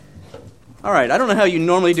All right, I don't know how you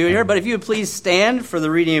normally do it here, but if you would please stand for the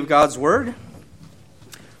reading of God's Word.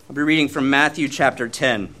 I'll be reading from Matthew chapter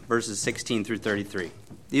 10, verses 16 through 33.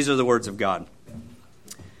 These are the words of God.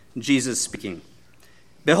 Jesus speaking.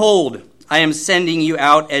 Behold, I am sending you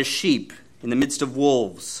out as sheep in the midst of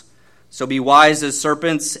wolves. So be wise as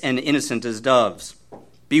serpents and innocent as doves.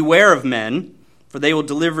 Beware of men, for they will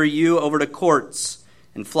deliver you over to courts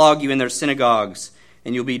and flog you in their synagogues,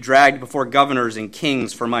 and you'll be dragged before governors and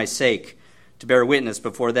kings for my sake, to bear witness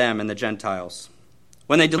before them and the Gentiles.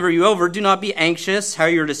 When they deliver you over, do not be anxious how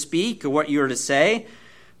you are to speak or what you are to say,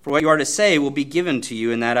 for what you are to say will be given to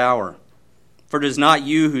you in that hour. For it is not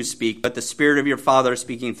you who speak, but the Spirit of your Father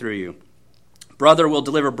speaking through you. Brother will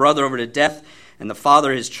deliver brother over to death, and the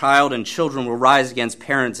father his child, and children will rise against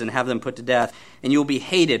parents and have them put to death, and you will be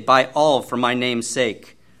hated by all for my name's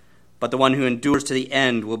sake. But the one who endures to the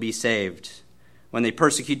end will be saved. When they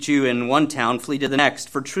persecute you in one town, flee to the next.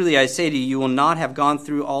 For truly I say to you, you will not have gone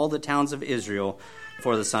through all the towns of Israel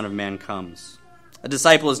before the Son of Man comes. A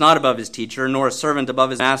disciple is not above his teacher, nor a servant above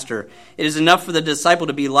his master. It is enough for the disciple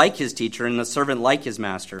to be like his teacher, and the servant like his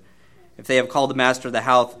master. If they have called the master of the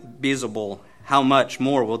house Beelzebul, how much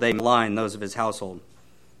more will they malign those of his household?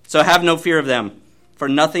 So have no fear of them, for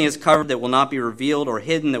nothing is covered that will not be revealed, or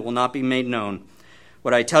hidden that will not be made known.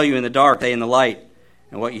 What I tell you in the dark, say in the light,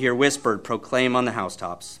 and what you hear whispered, proclaim on the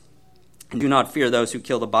housetops. And do not fear those who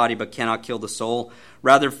kill the body but cannot kill the soul.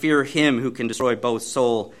 Rather fear him who can destroy both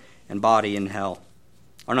soul and body in hell.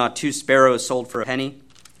 Are not 2 sparrows sold for a penny?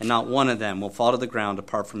 And not one of them will fall to the ground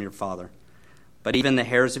apart from your Father. But even the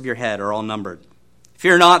hairs of your head are all numbered.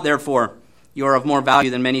 Fear not, therefore, you are of more value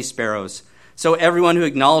than many sparrows. So everyone who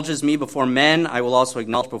acknowledges me before men, I will also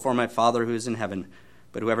acknowledge before my Father who is in heaven.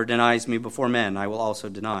 But whoever denies me before men, I will also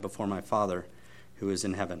deny before my Father who is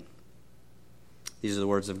in heaven. These are the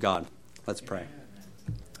words of God. Let's pray.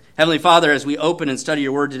 Heavenly Father, as we open and study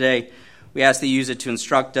your word today, we ask that you use it to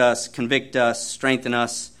instruct us, convict us, strengthen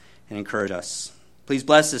us, and encourage us. Please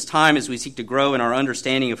bless this time as we seek to grow in our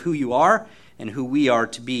understanding of who you are and who we are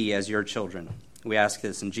to be as your children. We ask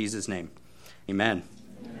this in Jesus' name. Amen.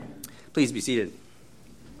 Please be seated.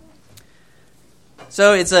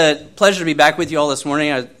 So it's a pleasure to be back with you all this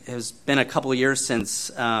morning. It has been a couple of years since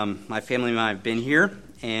my family and I have been here,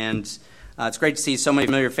 and it's great to see so many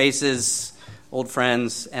familiar faces, old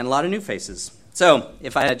friends, and a lot of new faces. So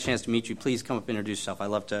if I had a chance to meet you, please come up and introduce yourself. I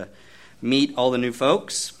love to meet all the new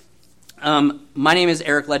folks. My name is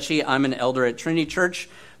Eric Lecce. I'm an elder at Trinity Church.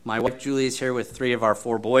 My wife Julie is here with 3 of our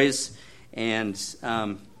 4 boys, and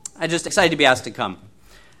I'm just excited to be asked to come.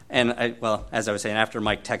 And, as I was saying, after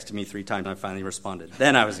Mike texted me 3 times, I finally responded.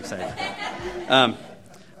 Then I was excited.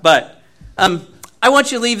 But I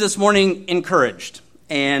want you to leave this morning encouraged.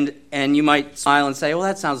 And you might smile and say, well,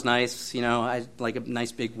 that sounds nice. You know, I like a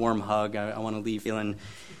nice big warm hug. I want to leave feeling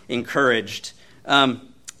encouraged.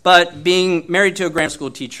 But being married to a grammar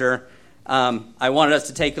school teacher, I wanted us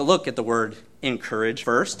to take a look at the word encourage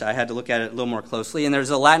first. I had to look at it a little more closely. And there's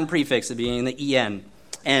a Latin prefix at the beginning, the en,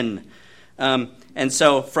 n. And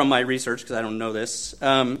so from my research, because I don't know this,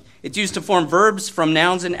 it's used to form verbs from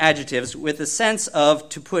nouns and adjectives with a sense of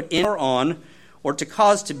to put in or on, or to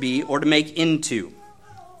cause to be, or to make into.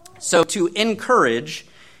 So to encourage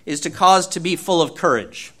is to cause to be full of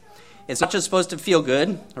courage. It's not just supposed to feel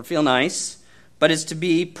good or feel nice, but it's to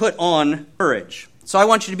be put on courage. So I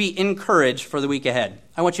want you to be encouraged for the week ahead.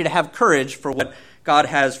 I want you to have courage for what God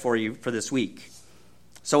has for you for this week.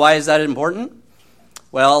 So why is that important?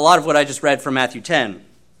 Well, a lot of what I just read from Matthew 10.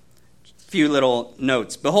 A few little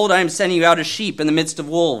notes. Behold, I am sending you out as sheep in the midst of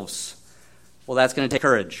wolves. Well, that's going to take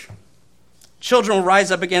courage. Children will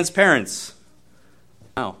rise up against parents.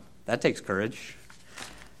 Oh, that takes courage.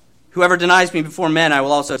 Whoever denies me before men, I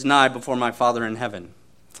will also deny before my Father in heaven.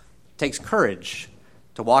 It takes courage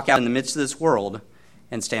to walk out in the midst of this world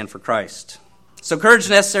and stand for Christ. So courage is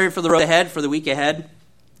necessary for the road ahead, for the week ahead.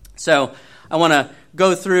 So I want to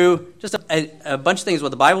go through just a bunch of things,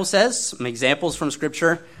 what the Bible says, some examples from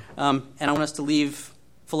Scripture, and I want us to leave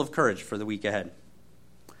full of courage for the week ahead.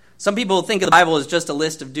 Some people think of the Bible as just a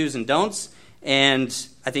list of do's and don'ts, and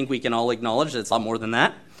I think we can all acknowledge that it's a lot more than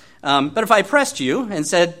that. But if I pressed you and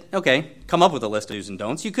said, okay, come up with a list of do's and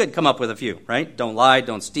don'ts, you could come up with a few, right? Don't lie,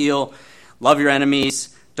 don't steal, love your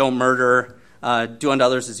enemies, don't murder, do unto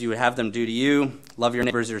others as you would have them do to you, love your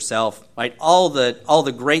neighbors yourself, right? All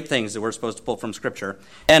the great things that we're supposed to pull from Scripture,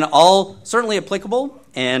 and all certainly applicable.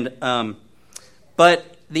 And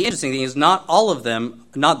but the interesting thing is, not all of them,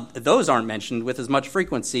 not those aren't mentioned with as much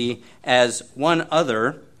frequency as one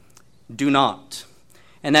other. Do not,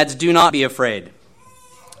 and that's do not be afraid.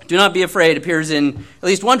 Do not be afraid appears in at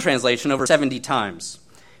least one translation over 70 times.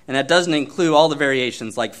 And that doesn't include all the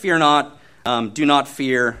variations like fear not, do not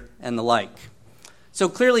fear, and the like. So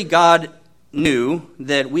clearly God knew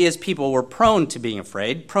that we as people were prone to being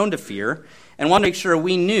afraid, prone to fear, and wanted to make sure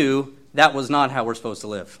we knew that was not how we're supposed to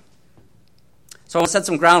live. So I want to set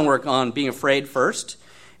some groundwork on being afraid first,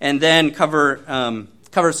 and then cover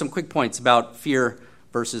some quick points about fear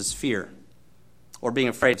versus fear, or being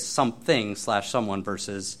afraid of something/someone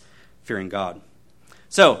versus fearing God.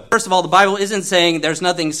 So, first of all, the Bible isn't saying there's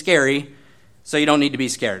nothing scary, so you don't need to be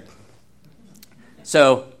scared.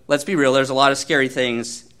 So, let's be real, there's a lot of scary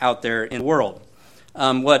things out there in the world.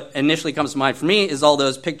 What initially comes to mind for me is all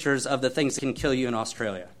those pictures of the things that can kill you in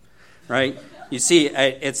Australia, right? You see,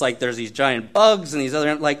 it's like there's these giant bugs and these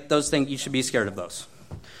other, like those things, you should be scared of those.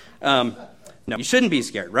 No, you shouldn't be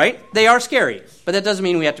scared, right? They are scary, but that doesn't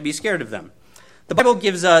mean we have to be scared of them. The Bible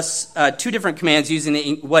gives us two different commands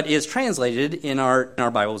using what is translated in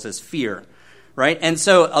our Bibles as fear, right? And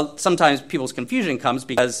so sometimes people's confusion comes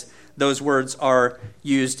because those words are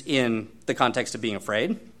used in the context of being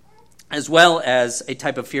afraid, as well as a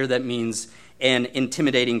type of fear that means an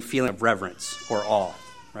intimidating feeling of reverence or awe,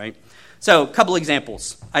 right? So, a couple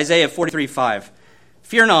examples. Isaiah 43:5.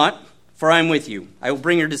 Fear not, for I am with you. I will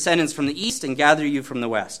bring your descendants from the east and gather you from the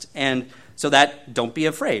west. And so that, don't be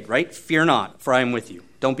afraid, right? Fear not, for I am with you.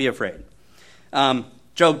 Don't be afraid. Job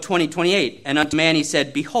 20:28. And unto man he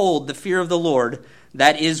said, behold, the fear of the Lord,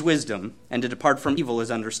 that is wisdom, and to depart from evil is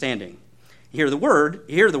understanding. Here the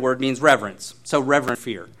word means reverence. So reverent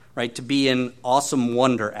fear, right? To be in awesome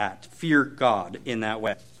wonder at. Fear God in that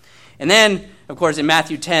way. And then, of course, in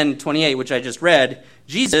Matthew 10:28, which I just read,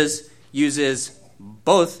 Jesus uses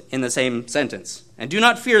both in the same sentence. And do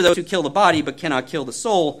not fear those who kill the body but cannot kill the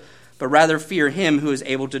soul, but rather fear him who is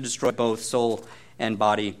able to destroy both soul and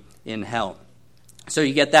body in hell. So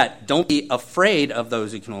you get that. Don't be afraid of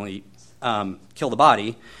those who can only kill the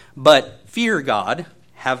body, but fear God.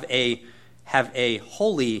 Have a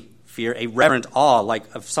holy fear, a reverent awe,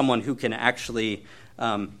 like of someone who can actually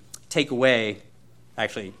take away,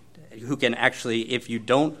 who can actually, if you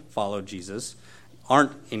don't follow Jesus,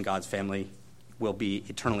 aren't in God's family, will be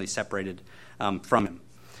eternally separated from him.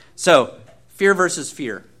 So, fear versus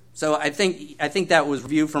fear. So I think that was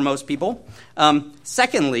review for most people.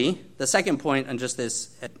 Secondly, the second point on just this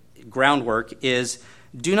groundwork is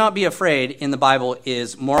do not be afraid in the Bible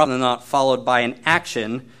is more often than not followed by an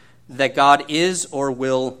action that God is or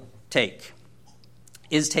will take.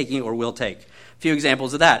 Is taking or will take. A few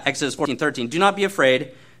examples of that. Exodus 14:13. Do not be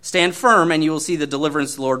afraid. Stand firm and you will see the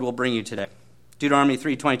deliverance the Lord will bring you today. Deuteronomy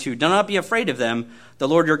 3:22. Do not be afraid of them. The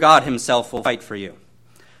Lord your God himself will fight for you.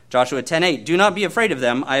 Joshua 10:8. Do not be afraid of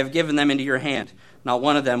them. I have given them into your hand. Not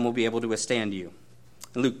one of them will be able to withstand you.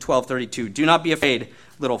 And Luke 12:32. Do not be afraid,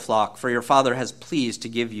 little flock, for your Father has pleased to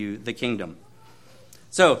give you the kingdom.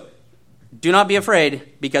 So, do not be afraid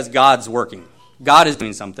because God's working. God is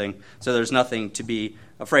doing something, so there's nothing to be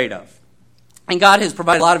afraid of. And God has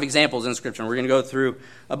provided a lot of examples in Scripture. We're going to go through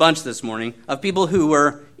a bunch this morning of people who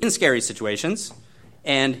were in scary situations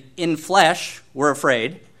and in flesh were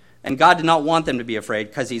afraid, and God did not want them to be afraid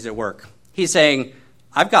because he's at work. He's saying,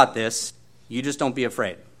 I've got this, you just don't be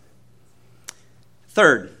afraid.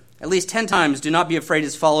 Third, at least 10 times, do not be afraid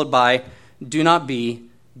is followed by do not be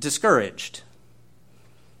discouraged.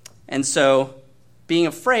 And so, being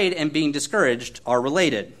afraid and being discouraged are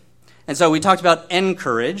related. And so we talked about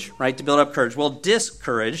encourage, right, to build up courage. Well,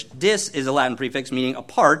 discouraged, dis is a Latin prefix meaning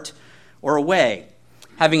apart or away,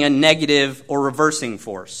 having a negative or reversing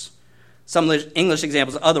force. Some English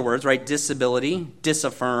examples of other words, right, disability,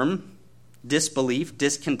 disaffirm, disbelief,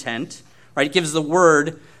 discontent, right, it gives the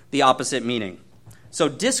word the opposite meaning. So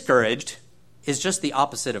discouraged is just the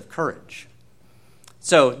opposite of courage.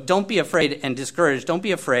 So don't be afraid and discouraged. Don't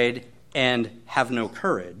be afraid and have no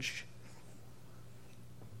courage.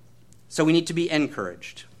 So we need to be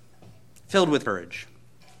encouraged, filled with courage.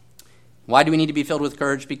 Why do we need to be filled with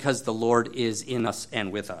courage? Because the Lord is in us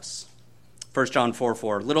and with us. 1 John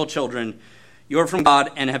 4:4, little children, you are from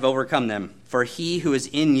God and have overcome them, for he who is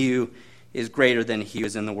in you is greater than he who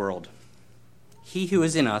is in the world. He who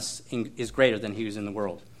is in us is greater than he who is in the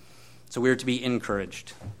world. So we are to be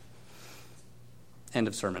encouraged. End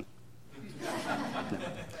of sermon.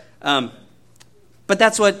 No. But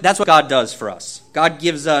that's what God does for us. God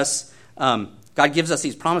gives us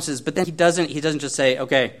these promises, but then he doesn't just say,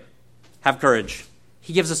 okay, have courage.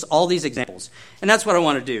 He gives us all these examples. And that's what I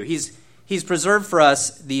want to do. He's preserved for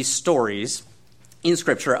us these stories in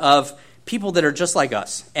Scripture of people that are just like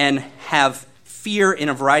us and have fear in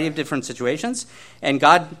a variety of different situations. And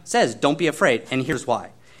God says, don't be afraid. And here's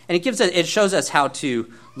why. And it shows us how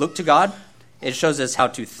to look to God. It shows us how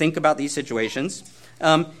to think about these situations.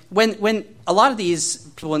 When a lot of these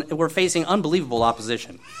people were facing unbelievable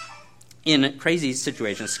opposition in crazy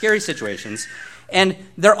situations, scary situations, and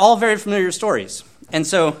they're all very familiar stories. And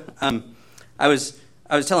so I was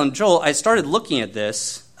telling Joel, I started looking at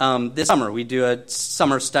this summer. We do a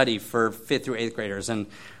summer study for 5th through 8th graders, and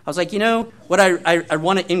I was like, what I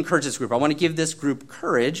want to encourage this group. I want to give this group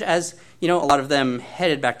courage as, a lot of them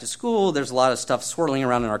headed back to school. There's a lot of stuff swirling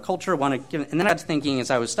around in our culture. And then I got to thinking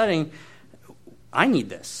as I was studying, I need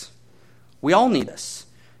this. We all need this.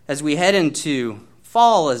 As we head into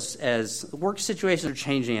fall, as work situations are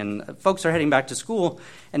changing and folks are heading back to school,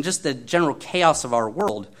 and just the general chaos of our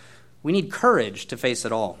world, we need courage to face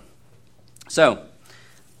it all. So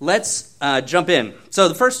let's jump in. So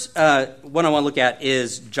the first one I want to look at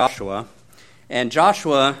is Joshua. And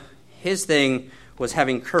Joshua, his thing was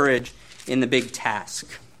having courage in the big task.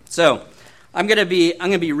 So I'm going to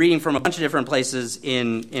be reading from a bunch of different places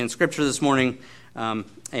in Scripture this morning,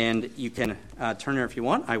 and you can turn there if you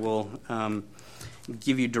want. I will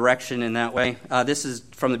give you direction in that way. This is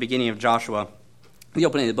from the beginning of Joshua, the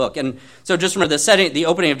opening of the book. And so just remember the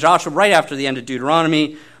opening of Joshua right after the end of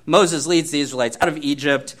Deuteronomy. Moses leads the Israelites out of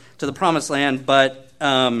Egypt to the Promised Land, but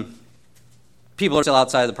people are still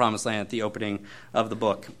outside of the Promised Land at the opening of the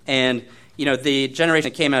book. And, the generation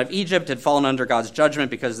that came out of Egypt had fallen under God's judgment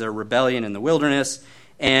because of their rebellion in the wilderness.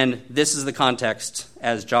 And this is the context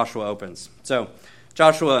as Joshua opens. So,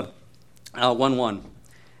 Joshua 1:1.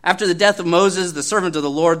 After the death of Moses, the servant of the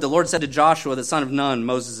Lord said to Joshua, the son of Nun,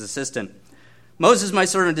 Moses' assistant, Moses, my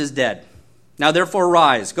servant, is dead. Now therefore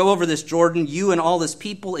rise, go over this Jordan, you and all this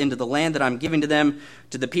people, into the land that I am giving to them,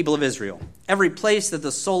 to the people of Israel. Every place that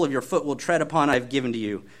the sole of your foot will tread upon I have given to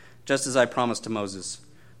you, just as I promised to Moses.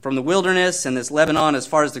 From the wilderness and this Lebanon as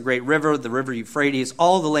far as the great river, the river Euphrates,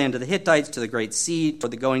 all the land of the Hittites to the great sea, toward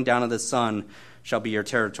the going down of the sun shall be your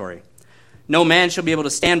territory. No man shall be able to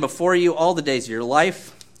stand before you all the days of your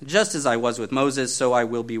life. Just as I was with Moses, so I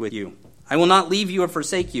will be with you. I will not leave you or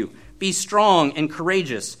forsake you. Be strong and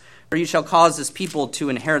courageous, for you shall cause this people to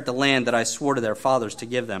inherit the land that I swore to their fathers to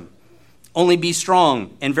give them. Only be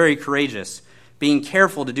strong and very courageous, being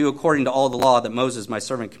careful to do according to all the law that Moses my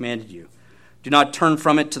servant commanded you. Do not turn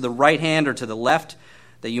from it to the right hand or to the left,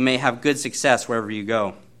 that you may have good success wherever you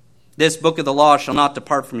go. This book of the law shall not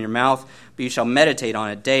depart from your mouth, but you shall meditate on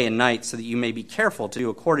it day and night, so that you may be careful to do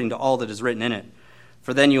according to all that is written in it.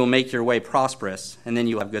 For then you will make your way prosperous, and then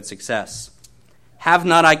you will have good success. Have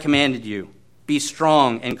not I commanded you? Be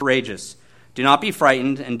strong and courageous. Do not be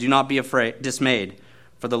frightened, and do not be dismayed,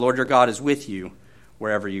 for the Lord your God is with you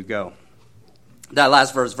wherever you go. That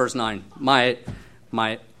last verse, verse 9, my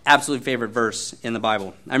absolute favorite verse in the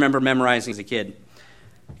Bible. I remember memorizing as a kid,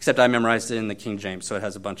 except I memorized it in the King James, so it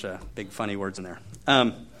has a bunch of big funny words in there.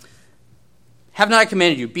 Have not I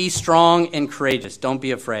commanded you? Be strong and courageous. Don't be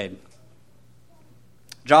afraid.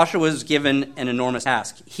 Joshua was given an enormous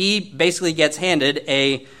task. He basically gets handed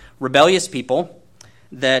a rebellious people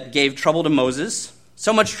that gave trouble to Moses,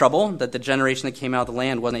 so much trouble that the generation that came out of the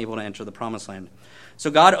land wasn't able to enter the Promised Land.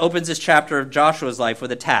 So God opens this chapter of Joshua's life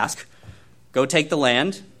with a task. Go take the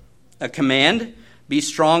land, a command, be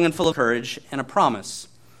strong and full of courage, and a promise.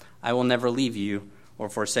 I will never leave you or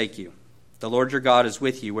forsake you. The Lord your God is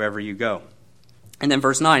with you wherever you go. And then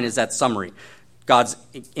verse 9 is that summary. God's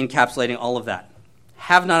encapsulating all of that.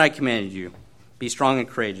 Have not I commanded you? Be strong and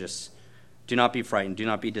courageous. Do not be frightened. Do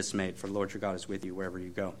not be dismayed, for the Lord your God is with you wherever you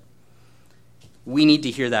go. We need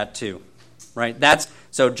to hear that too, right?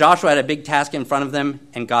 So Joshua had a big task in front of them,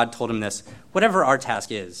 and God told him this. Whatever our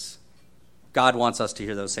task is, God wants us to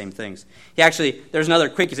hear those same things. There's another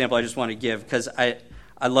quick example I just want to give, because I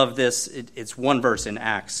love this. It's one verse in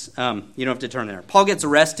Acts. You don't have to turn there. Paul gets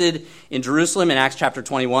arrested in Jerusalem in Acts chapter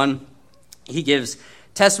 21. He gives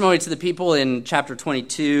testimony to the people in chapter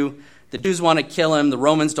 22. The Jews want to kill him. The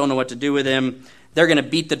Romans don't know what to do with him. They're going to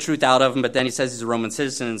beat the truth out of him, but then he says he's a Roman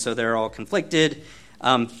citizen, and so they're all conflicted.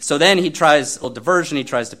 So then he tries a little diversion. He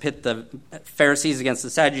tries to pit the Pharisees against the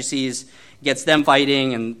Sadducees, gets them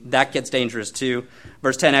fighting, and that gets dangerous too.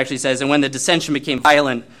 Verse 10 actually says, and when the dissension became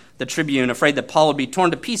violent, the tribune, afraid that Paul would be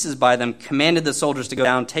torn to pieces by them, commanded the soldiers to go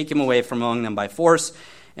down, take him away from among them by force,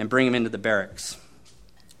 and bring him into the barracks.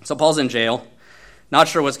 So Paul's in jail, not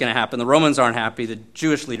sure what's going to happen. The Romans aren't happy. The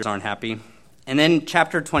Jewish leaders aren't happy. And then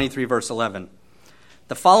chapter 23, verse 11.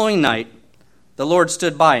 The following night, the Lord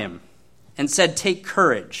stood by him and said, take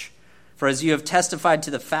courage, for as you have testified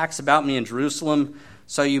to the facts about me in Jerusalem,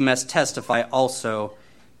 so you must testify also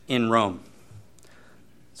in Rome.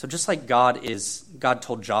 So just like God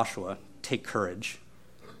told Joshua, take courage.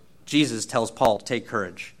 Jesus tells Paul, take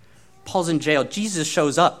courage. Paul's in jail. Jesus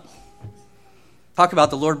shows up. Talk about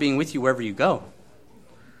the Lord being with you wherever you go.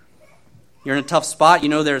 You're in a tough spot. You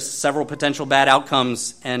know there's several potential bad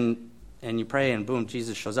outcomes, and you pray, and boom,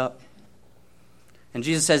 Jesus shows up. And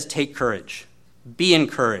Jesus says, take courage. Be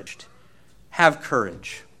encouraged. Have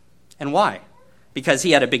courage. And why? Because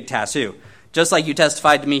he had a big task too. Just like you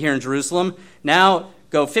testified to me here in Jerusalem, now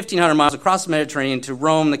go 1,500 miles across the Mediterranean to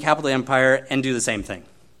Rome, the capital of the empire, and do the same thing.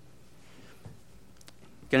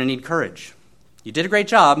 You're going to need courage. You did a great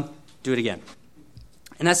job. Do it again.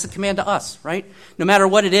 And that's the command to us, right? No matter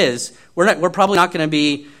what it is, we're probably not going to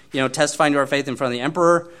be, testifying to our faith in front of the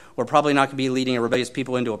emperor. We're probably not going to be leading a rebellious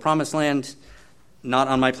people into a promised land. Not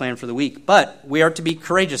on my plan for the week. But we are to be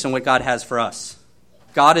courageous in what God has for us.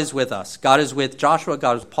 God is with us. God is with Joshua.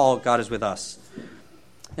 God is with Paul. God is with us.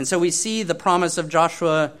 And so we see the promise of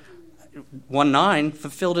Joshua 1:9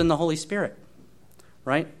 fulfilled in the Holy Spirit,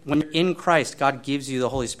 right? When you're in Christ, God gives you the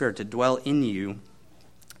Holy Spirit to dwell in you.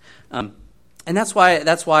 And that's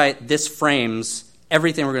why this frames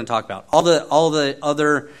everything we're going to talk about. All the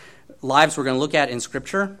other lives we're going to look at in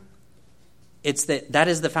Scripture, that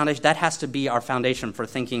is the foundation. That has to be our foundation for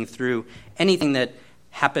thinking through anything that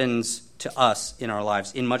happens to us in our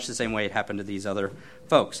lives in much the same way it happened to these other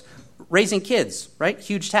folks. Raising kids, right?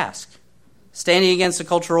 Huge task. Standing against the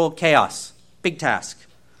cultural chaos, big task.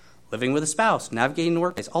 Living with a spouse, navigating the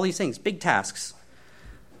workplace, all these things, big tasks.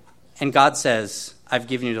 And God says, I've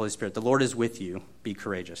given you the Holy Spirit. The Lord is with you. Be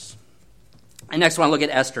courageous. And next I want to look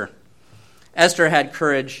at Esther. Esther had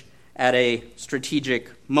courage at a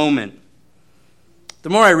strategic moment. The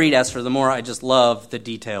more I read Esther, the more I just love the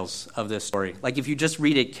details of this story. Like if you just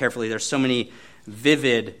read it carefully, there's so many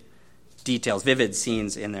vivid details, vivid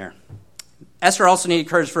scenes in there. Esther also needed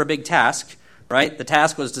courage for a big task, right? The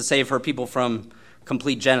task was to save her people from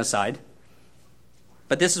complete genocide.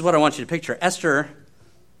 But this is what I want you to picture. Esther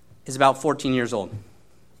is about 14 years old.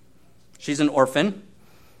 She's an orphan,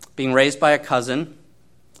 being raised by a cousin.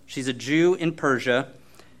 She's a Jew in Persia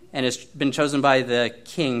and has been chosen by the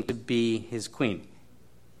king to be his queen.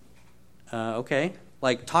 Okay,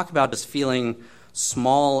 like talk about just feeling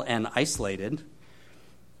small and isolated.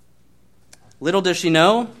 Little does she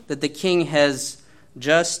know that the king has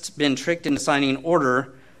just been tricked into signing an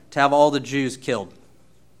order to have all the Jews killed.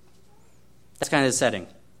 That's kind of the setting.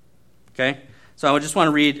 Okay, so I just want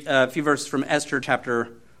to read a few verses from Esther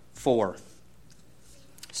chapter 4,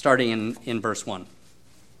 starting in verse 1.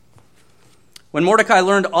 When Mordecai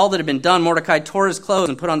learned all that had been done, Mordecai tore his clothes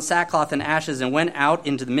and put on sackcloth and ashes and went out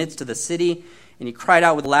into the midst of the city, and he cried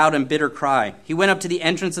out with a loud and bitter cry. He went up to the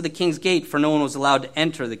entrance of the king's gate, for no one was allowed to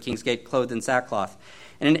enter the king's gate clothed in sackcloth.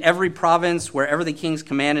 And in every province, wherever the king's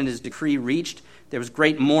command and his decree reached, there was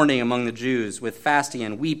great mourning among the Jews, with fasting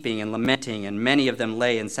and weeping and lamenting, and many of them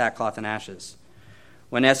lay in sackcloth and ashes.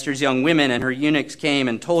 When Esther's young women and her eunuchs came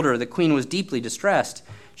and told her the queen was deeply distressed,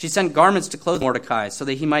 she sent garments to clothe Mordecai so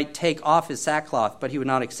that he might take off his sackcloth, but he would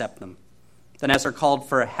not accept them. Then Esther called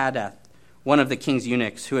for Hadath, one of the king's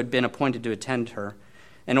eunuchs who had been appointed to attend her,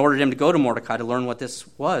 and ordered him to go to Mordecai to learn what this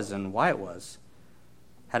was and why it was.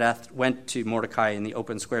 Hadath went to Mordecai in the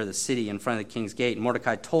open square of the city in front of the king's gate, and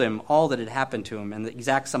Mordecai told him all that had happened to him and the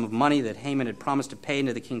exact sum of money that Haman had promised to pay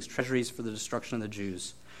into the king's treasuries for the destruction of the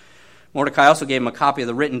Jews. Mordecai also gave him a copy of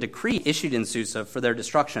the written decree issued in Susa for their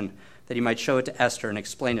destruction, that he might show it to Esther and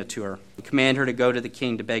explain it to her, and command her to go to the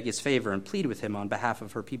king to beg his favor and plead with him on behalf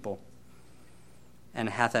of her people. And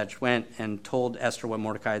Hathach went and told Esther what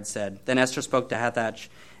Mordecai had said. Then Esther spoke to Hathach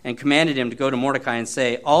and commanded him to go to Mordecai and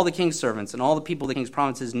say, all the king's servants and all the people of the king's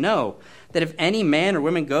provinces know that if any man or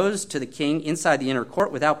woman goes to the king inside the inner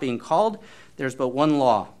court without being called, there's but one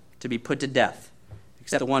law, to be put to death,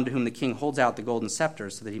 except the one to whom the king holds out the golden scepter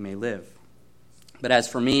so that he may live. But as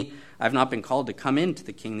for me, I have not been called to come in to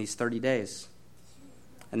the king these 30 days.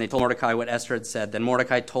 And they told Mordecai what Esther had said. Then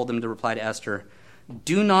Mordecai told them to reply to Esther,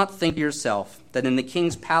 do not think to yourself that in the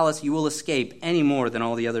king's palace you will escape any more than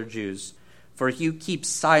all the other Jews. For if you keep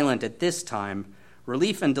silent at this time,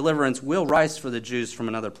 relief and deliverance will rise for the Jews from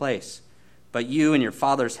another place. But you and your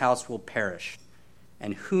father's house will perish.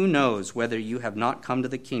 And who knows whether you have not come to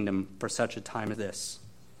the kingdom for such a time as this?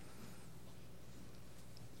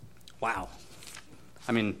 Wow.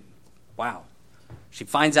 Wow. She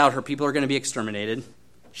finds out her people are going to be exterminated.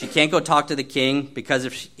 She can't go talk to the king because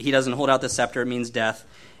if he doesn't hold out the scepter, it means death.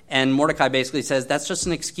 And Mordecai basically says, that's just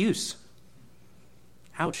an excuse.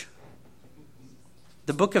 Ouch.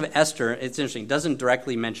 The book of Esther, it's interesting, doesn't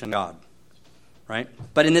directly mention God, right?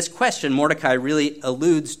 But in this question, Mordecai really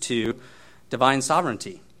alludes to divine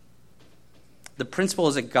sovereignty. The principle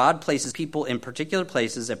is that God places people in particular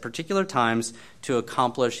places at particular times to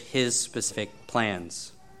accomplish his specific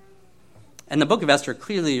plans. And the book of Esther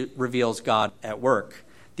clearly reveals God at work.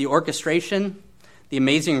 The orchestration, the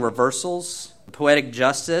amazing reversals, poetic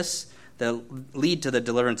justice that lead to the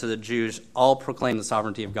deliverance of the Jews all proclaim the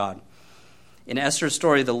sovereignty of God. In Esther's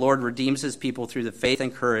story, the Lord redeems his people through the faith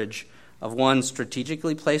and courage of one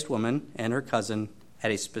strategically placed woman and her cousin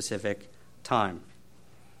at a specific time.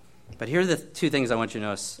 But here are the two things I want you to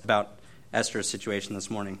notice about Esther's situation this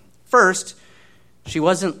morning. First, she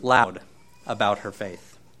wasn't loud about her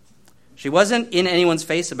faith. She wasn't in anyone's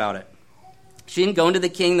face about it. She didn't go into the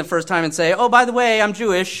king the first time and say, "Oh, by the way, I'm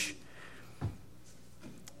Jewish."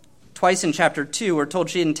 Twice in chapter 2, we're told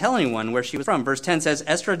she didn't tell anyone where she was from. Verse 10 says,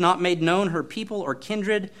 Esther had not made known her people or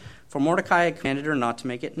kindred, for Mordecai had commanded her not to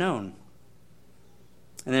make it known.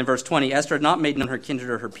 And then verse 20, Esther had not made known her kindred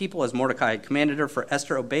or her people as Mordecai had commanded her, for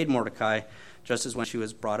Esther obeyed Mordecai just as when she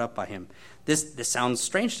was brought up by him. This sounds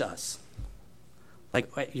strange to us.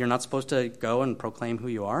 Like, wait, you're not supposed to go and proclaim who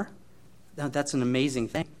you are? No, that's an amazing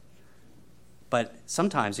thing. But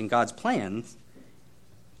sometimes in God's plans,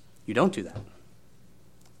 you don't do that.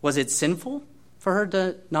 Was it sinful for her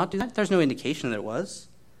to not do that? There's no indication that it was.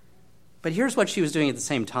 But here's what she was doing at the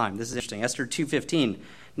same time. This is interesting. Esther 2:15.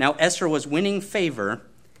 Now Esther was winning favor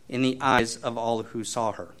in the eyes of all who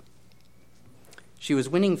saw her. She was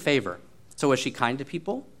winning favor. So was she kind to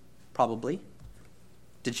people? Probably.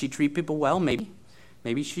 Did she treat people well? Maybe.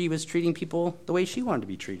 Maybe she was treating people the way she wanted to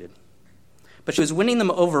be treated. But she was winning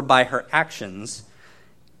them over by her actions.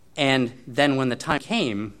 And then when the time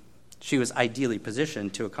came, she was ideally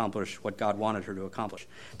positioned to accomplish what God wanted her to accomplish.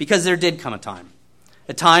 Because there did come a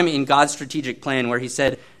time in God's strategic plan where he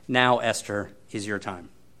said, now, Esther, is your time.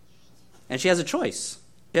 And she has a choice.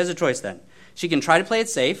 She has a choice then. She can try to play it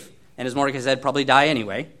safe, and as Mordecai said, probably die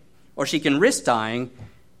anyway, or she can risk dying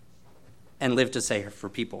and live to save her for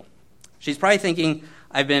people. She's probably thinking,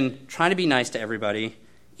 I've been trying to be nice to everybody,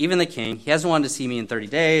 even the king. He hasn't wanted to see me in 30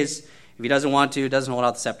 days. If he doesn't want to, doesn't hold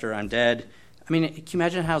out the scepter, I'm dead. I mean, can you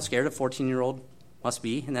imagine how scared a 14-year-old must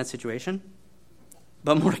be in that situation?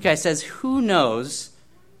 But Mordecai says, who knows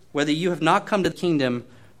whether you have not come to the kingdom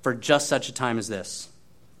for just such a time as this?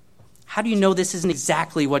 How do you know this isn't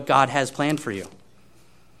exactly what God has planned for you?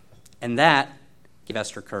 And that gave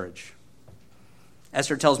Esther courage.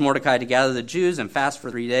 Esther tells Mordecai to gather the Jews and fast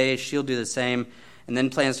for 3 days. She'll do the same, and then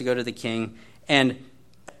plans to go to the king. And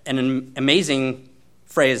an amazing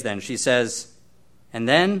phrase then. She says, and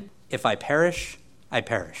then, if I perish, I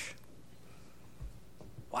perish.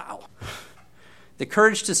 Wow. The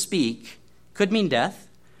courage to speak could mean death.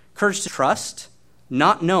 Courage to trust,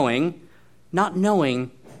 not knowing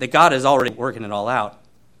that God is already working it all out,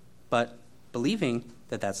 but believing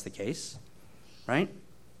that that's the case, right?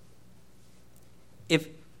 If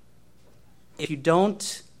you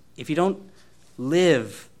don't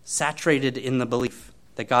live saturated in the belief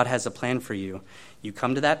that God has a plan for you, you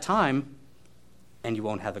come to that time and you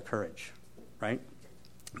won't have the courage, right?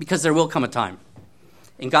 Because there will come a time.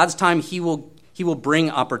 In God's time, he will bring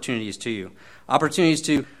opportunities to you. Opportunities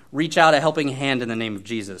to reach out a helping hand in the name of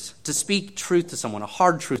Jesus. To speak truth to someone, a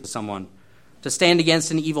hard truth to someone. To stand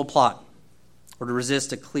against an evil plot. Or to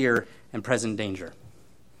resist a clear and present danger.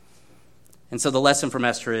 And so the lesson from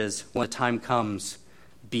Esther is, when the time comes,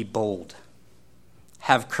 be bold.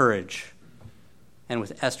 Have courage. And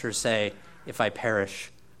with Esther say, if I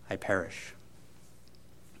perish, I perish.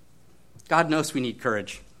 God knows we need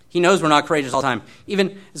courage. He knows we're not courageous all the time.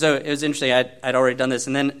 Even so, it was interesting. I'd already done this,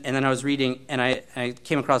 and then I was reading, and I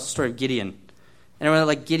came across the story of Gideon. And everyone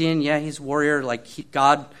like Gideon, yeah, he's a warrior. Like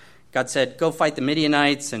God said, go fight the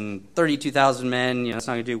Midianites and 32,000 men. It's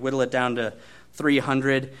not going to do. Whittle it down to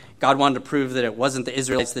 300. God wanted to prove that it wasn't the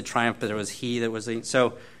Israelites that triumphed, but it was He that was the.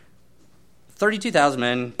 So 32,000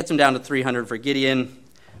 men gets him down to 300 for Gideon.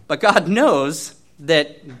 But God knows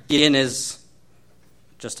that Gideon is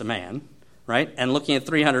just a man. Right? And looking at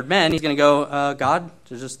 300 men, he's going to go, God,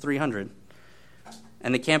 there's just 300.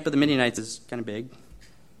 And the camp of the Midianites is kind of big.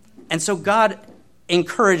 And so God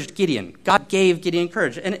encouraged Gideon. God gave Gideon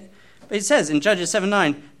courage. And it says in Judges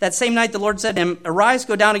 7:9, that same night the Lord said to him, arise,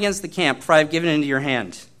 go down against the camp, for I have given it into your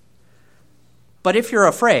hand. But if you're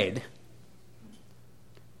afraid,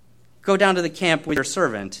 go down to the camp with your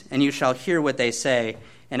servant, and you shall hear what they say,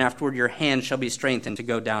 and afterward your hand shall be strengthened to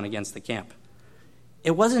go down against the camp.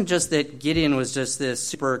 It wasn't just that Gideon was just this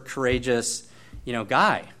super courageous,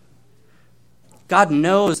 guy. God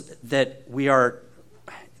knows that we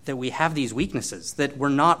have these weaknesses, that we're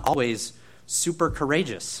not always super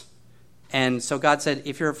courageous. And so God said,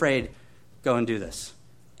 if you're afraid, go and do this.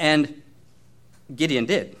 And Gideon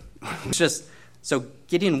did. So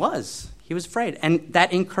Gideon he was afraid. And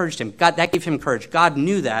that encouraged him. That gave him courage. God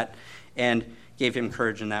knew that and gave him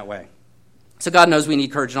courage in that way. So God knows we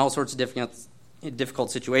need courage in all sorts of difficult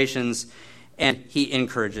situations, and he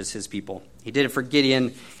encourages his people. He did it for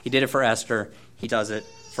Gideon. He did it for Esther. He does it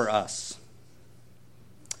for us.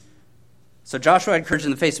 So Joshua had courage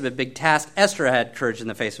in the face of a big task. Esther had courage in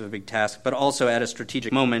the face of a big task, but also at a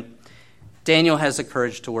strategic moment. Daniel has the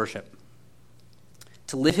courage to worship,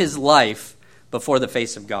 to live his life before the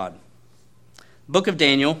face of God. Book of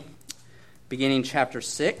Daniel, beginning chapter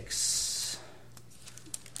 6.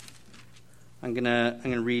 I'm gonna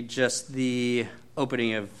read just the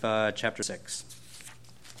opening of chapter 6.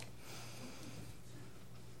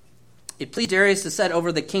 It pleased Darius to set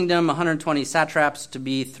over the kingdom 120 satraps to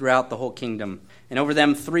be throughout the whole kingdom, and over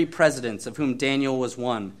them 3 presidents, of whom Daniel was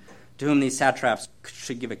one, to whom these satraps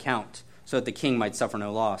should give account, so that the king might suffer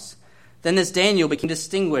no loss. Then this Daniel became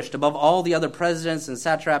distinguished above all the other presidents and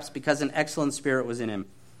satraps because an excellent spirit was in him,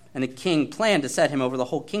 and the king planned to set him over the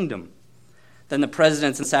whole kingdom. Then the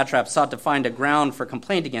presidents and satraps sought to find a ground for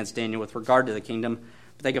complaint against Daniel with regard to the kingdom,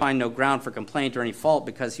 but they could find no ground for complaint or any fault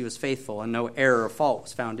because he was faithful, and no error or fault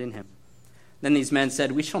was found in him. Then these men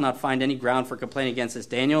said, "We shall not find any ground for complaint against this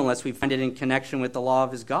Daniel unless we find it in connection with the law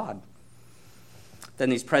of his God."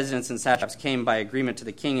 Then these presidents and satraps came by agreement to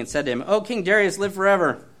the king and said to him, "O King Darius, live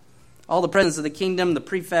forever. All the presidents of the kingdom, the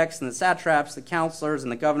prefects and the satraps, the counselors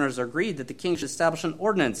and the governors are agreed that the king should establish an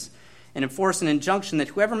ordinance and enforce an injunction that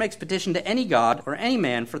whoever makes petition to any god or any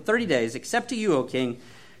man for 30 days, except to you, O king,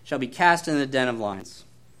 shall be cast into the den of lions.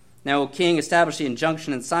 Now, O king, establish the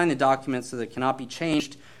injunction and sign the document so that it cannot be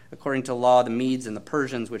changed according to law, the Medes and the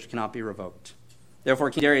Persians, which cannot be revoked."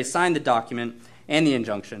 Therefore King Darius signed the document and the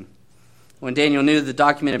injunction. When Daniel knew that the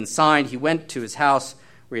document had been signed, he went to his house,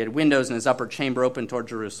 where he had windows in his upper chamber open toward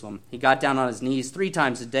Jerusalem. He got down on his knees 3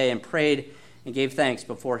 times a day and prayed and gave thanks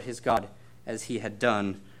before his God, as he had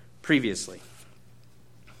done previously.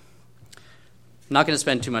 I'm not going to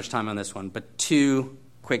spend too much time on this one, but 2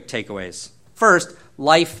 quick takeaways. First,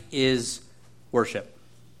 life is worship.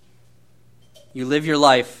 You live your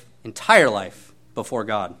life, entire life, before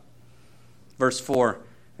God. Verse 4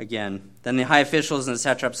 again. Then the high officials and the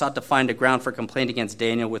satraps sought to find a ground for complaint against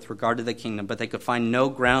Daniel with regard to the kingdom, but they could find no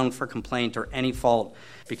ground for complaint or any fault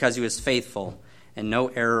because he was faithful, and no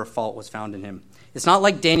error or fault was found in him. It's not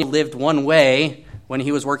like Daniel lived one way when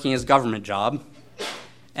he was working his government job,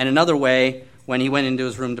 and another way when he went into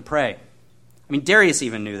his room to pray. I mean, Darius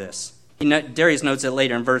even knew this. Darius notes it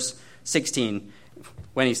later in verse 16.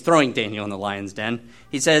 When he's throwing Daniel in the lion's den,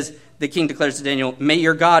 he says, the king declares to Daniel, "May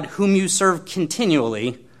your God, whom you serve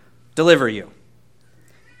continually, deliver you."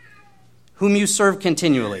 Whom you serve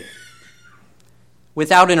continually,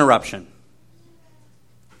 without interruption,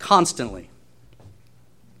 constantly.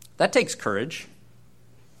 That takes courage.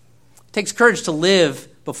 It takes courage to live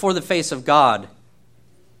before the face of God,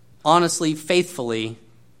 honestly, faithfully,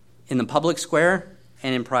 in the public square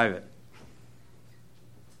and in private.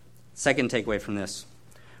 Second takeaway from this.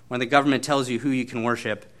 When the government tells you who you can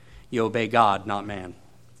worship, you obey God, not man.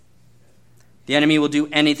 The enemy will do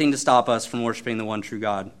anything to stop us from worshiping the one true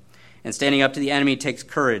God. And standing up to the enemy takes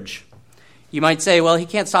courage. You might say, well, he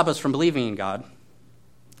can't stop us from believing in God.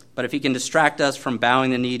 But if he can distract us from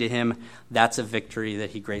bowing the knee to him, that's a victory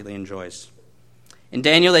that he greatly enjoys. In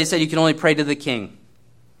Daniel, they said you can only pray to the king.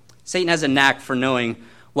 Satan has a knack for knowing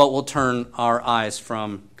what will turn our eyes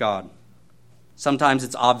from God. Sometimes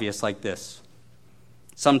it's obvious like this.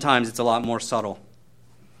 Sometimes it's a lot more subtle.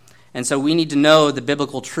 And so we need to know the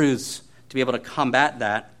biblical truths to be able to combat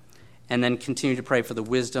that and then continue to pray for the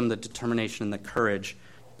wisdom, the determination, and the courage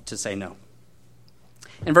to say no.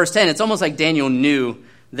 In verse 10, it's almost like Daniel knew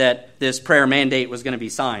that this prayer mandate was going to be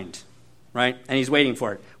signed, right? And he's waiting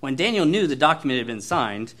for it. When Daniel knew the document had been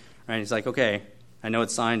signed, right, he's like, okay, I know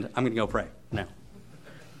it's signed. I'm going to go pray now.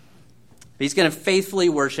 He's going to faithfully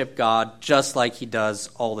worship God just like he does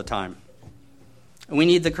all the time. And we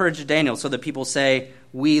need the courage of Daniel so that people say,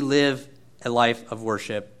 we live a life of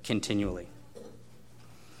worship continually.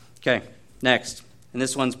 Okay, next. And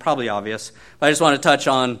this one's probably obvious, but I just want to touch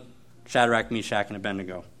on Shadrach, Meshach, and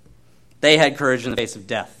Abednego. They had courage in the face of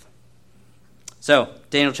death. So,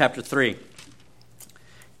 Daniel chapter 3.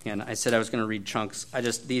 And I said I was going to read chunks.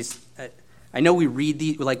 I know we read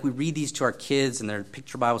these to our kids and their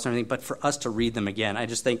picture Bibles and everything, but for us to read them again, I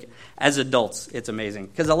just think as adults, it's amazing.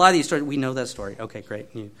 Because a lot of these stories, we know that story. Okay, great.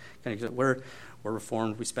 We're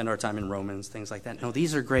Reformed. We spend our time in Romans, things like that. No,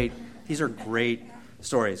 these are great. These are great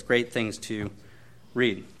stories, great things to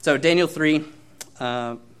read. So Daniel 3,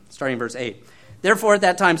 starting verse 8. Therefore, at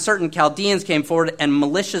that time, certain Chaldeans came forward and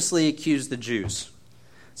maliciously accused the Jews.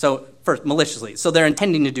 So, first, maliciously. So they're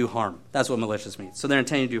intending to do harm. That's what malicious means. So they're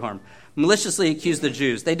intending to do harm. Maliciously accused the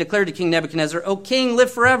Jews. They declared to King Nebuchadnezzar, "O king,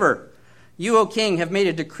 live forever. You, O king, have made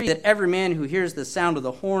a decree that every man who hears the sound of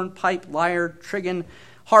the horn, pipe, lyre, trigon,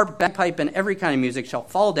 harp, bagpipe, and every kind of music shall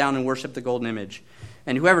fall down and worship the golden image.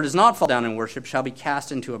 And whoever does not fall down and worship shall be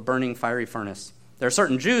cast into a burning fiery furnace. There are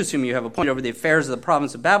certain Jews whom you have appointed over the affairs of the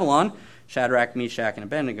province of Babylon, Shadrach, Meshach, and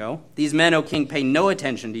Abednego. These men, O king, pay no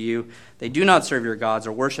attention to you. They do not serve your gods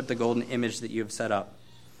or worship the golden image that you have set up.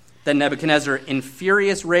 Then Nebuchadnezzar, in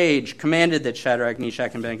furious rage, commanded that Shadrach,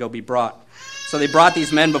 Meshach, and Abednego be brought. So they brought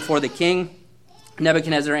these men before the king.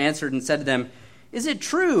 Nebuchadnezzar answered and said to them, Is it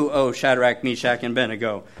true, O Shadrach, Meshach, and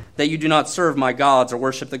Abednego, that you do not serve my gods or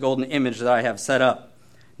worship the golden image that I have set up?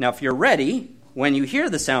 Now, if you're ready, when you hear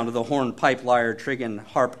the sound of the horn, pipe, lyre, trigon,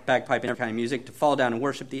 harp, bagpipe, and every kind of music, to fall down and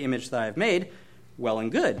worship the image that I have made, well and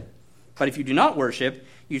good. But if you do not worship,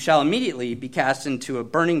 you shall immediately be cast into a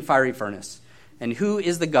burning fiery furnace. And who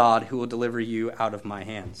is the God who will deliver you out of my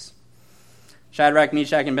hands? Shadrach,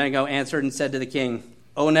 Meshach, and Abednego answered and said to the king,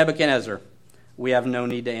 O Nebuchadnezzar, we have no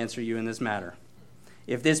need to answer you in this matter.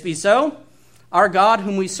 If this be so, our God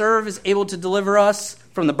whom we serve is able to deliver us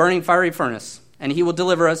from the burning fiery furnace, and he will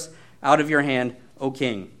deliver us out of your hand, O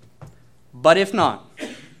king. But if not,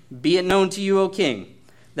 be it known to you, O king,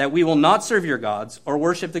 that we will not serve your gods or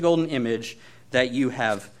worship the golden image that you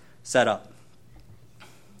have set up.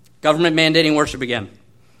 Government mandating worship again.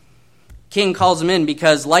 King calls them in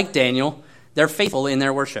because, like Daniel, they're faithful in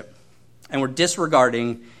their worship, and we're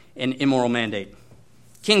disregarding an immoral mandate.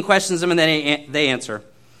 King questions them, and then they answer.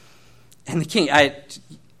 And the king,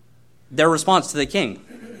 their response to the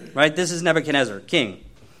king, right? This is Nebuchadnezzar, king.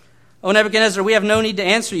 O Nebuchadnezzar, we have no need to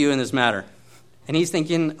answer you in this matter. And he's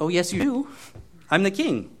thinking, oh, yes, you do. I'm the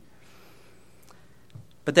king.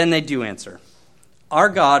 But then they do answer. Our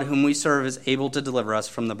God, whom we serve, is able to deliver us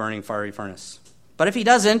from the burning fiery furnace. But if he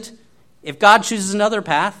doesn't, if God chooses another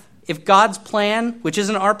path, if God's plan, which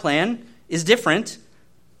isn't our plan, is different,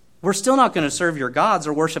 we're still not going to serve your gods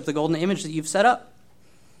or worship the golden image that you've set up.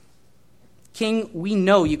 King, we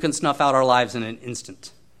know you can snuff out our lives in an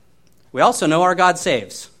instant. We also know our God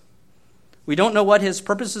saves. We don't know what his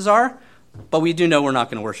purposes are, but we do know we're not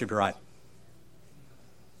going to worship your idol.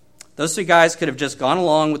 Those three guys could have just gone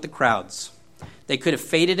along with the crowds. They could have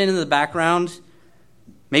faded into the background.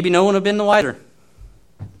 Maybe no one would have been the wiser.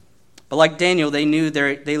 But like Daniel, they knew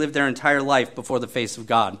they lived their entire life before the face of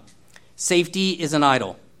God. Safety is an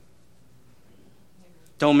idol.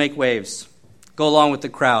 Don't make waves. Go along with the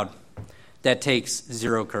crowd. That takes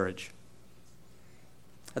zero courage.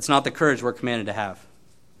 That's not the courage we're commanded to have.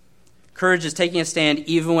 Courage is taking a stand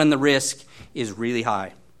even when the risk is really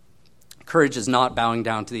high. Courage is not bowing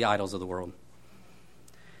down to the idols of the world.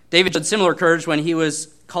 David showed similar courage when he was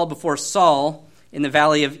called before Saul in the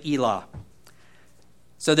valley of Elah.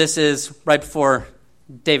 So this is right before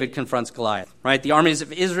David confronts Goliath, right? The armies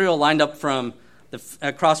of Israel lined up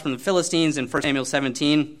across from the Philistines in 1 Samuel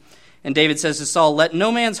 17. And David says to Saul, "Let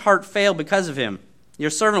no man's heart fail because of him. Your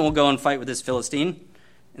servant will go and fight with this Philistine."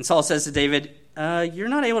 And Saul says to David, "You're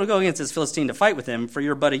not able to go against this Philistine to fight with him, for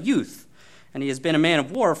you're but a youth, and he has been a man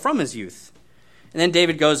of war from his youth." And then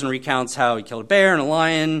David goes and recounts how he killed a bear and a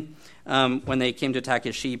lion when they came to attack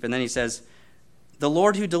his sheep. And then he says, "The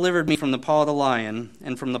Lord who delivered me from the paw of the lion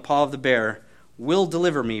and from the paw of the bear will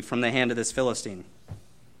deliver me from the hand of this Philistine."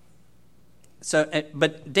 So,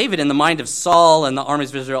 but David, in the mind of Saul and the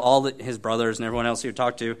armies of Israel, all his brothers and everyone else he would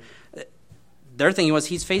talk to, their thinking was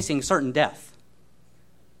he's facing certain death,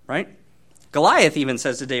 right? Goliath even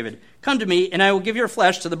says to David, "Come to me, and I will give your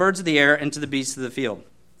flesh to the birds of the air and to the beasts of the field."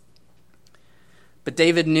 But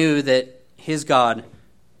David knew that his God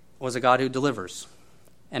was a God who delivers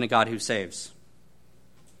and a God who saves.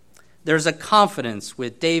 There's a confidence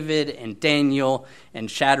with David and Daniel and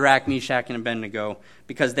Shadrach, Meshach, and Abednego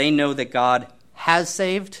because they know that God has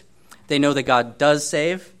saved, they know that God does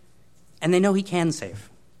save, and they know he can save.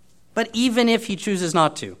 But even if he chooses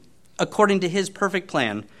not to, according to his perfect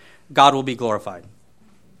plan, God will be glorified.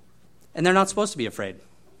 And they're not supposed to be afraid.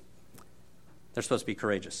 They're supposed to be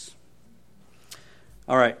courageous.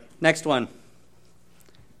 All right, next one.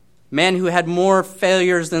 Man who had more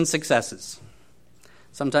failures than successes.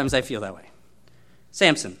 Sometimes I feel that way.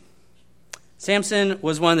 Samson. Samson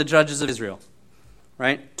was one of the judges of Israel,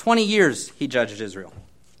 right? 20 years he judged Israel.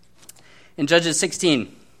 In Judges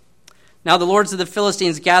 16, "Now the lords of the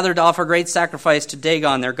Philistines gathered to offer great sacrifice to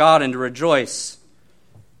Dagon, their god, and to rejoice,"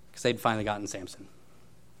 because they'd finally gotten Samson.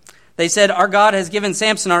 "They said, 'Our God has given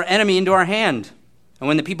Samson, our enemy, into our hand.' And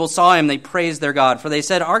when the people saw him, they praised their God. For they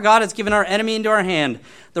said, 'Our God has given our enemy into our hand,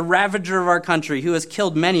 the ravager of our country, who has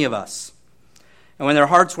killed many of us.' And when their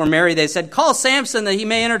hearts were merry, they said, 'Call Samson that he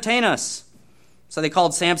may entertain us.' So they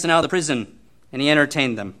called Samson out of the prison, and he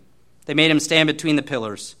entertained them. They made him stand between the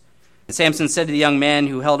pillars. And Samson said to the young man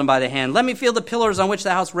who held him by the hand, "Let me feel the pillars on which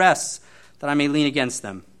the house rests, that I may lean against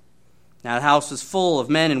them." Now the house was full of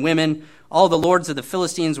men and women. All the lords of the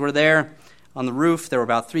Philistines were there. On the roof there were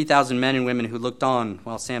about 3,000 men and women who looked on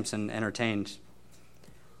while Samson entertained.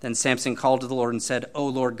 Then Samson called to the Lord and said, "O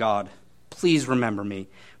Lord God, please remember me.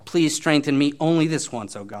 Please strengthen me only this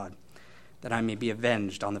once, O God, that I may be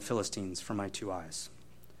avenged on the Philistines for my 2 eyes."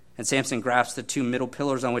 And Samson grasped the 2 middle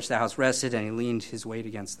pillars on which the house rested, and he leaned his weight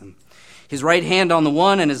against them, his right hand on the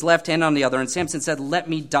one and his left hand on the other. And Samson said, "Let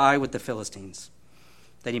me die with the Philistines."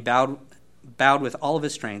 Then he bowed with all of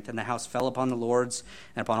his strength, and the house fell upon the lords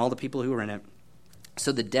and upon all the people who were in it.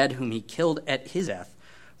 So the dead whom he killed at his death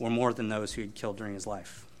were more than those who he had killed during his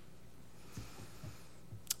life.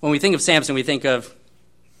 When we think of Samson, we think of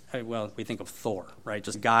Thor, right?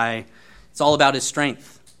 Just a guy. It's all about his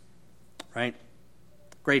strength, right?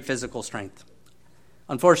 Great physical strength.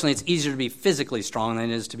 Unfortunately, it's easier to be physically strong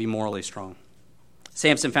than it is to be morally strong.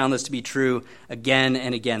 Samson found this to be true again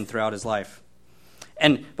and again throughout his life.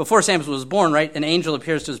 And before Samson was born, right, an angel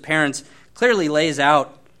appears to his parents, clearly lays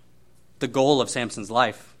out the goal of Samson's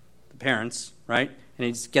life, the parents, right?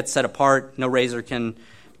 And he gets set apart. No razor can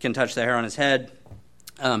touch the hair on his head.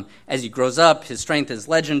 As he grows up, his strength is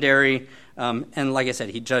legendary. And like I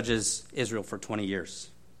said, he judges Israel for 20 years.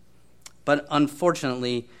 But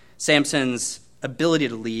unfortunately, Samson's ability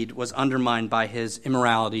to lead was undermined by his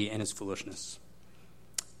immorality and his foolishness.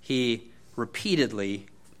 He repeatedly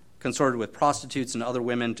consorted with prostitutes and other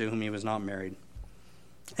women to whom he was not married.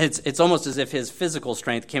 It's almost as if his physical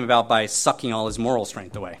strength came about by sucking all his moral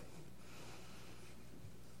strength away.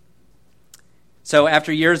 So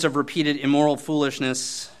after years of repeated immoral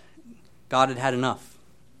foolishness, God had had enough.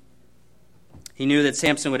 He knew that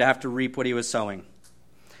Samson would have to reap what he was sowing.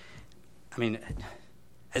 I mean,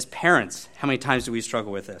 as parents, how many times do we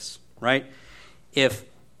struggle with this, right? If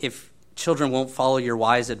children won't follow your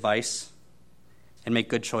wise advice and make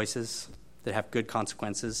good choices that have good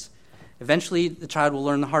consequences, eventually the child will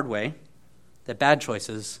learn the hard way that bad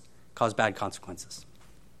choices cause bad consequences.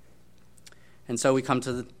 And so we come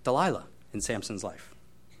to Delilah in Samson's life,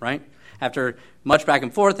 right? After much back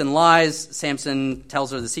and forth and lies, Samson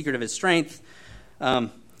tells her the secret of his strength.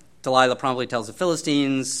 Delilah promptly tells the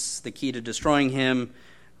Philistines the key to destroying him,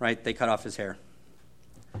 right? They cut off his hair.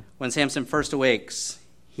 When Samson first awakes,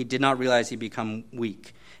 he did not realize he'd become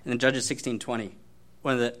weak. And in Judges 16:20,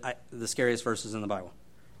 one of the scariest verses in the Bible,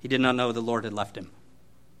 he did not know the Lord had left him.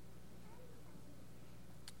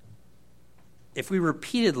 If we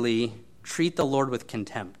repeatedly treat the Lord with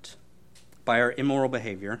contempt by our immoral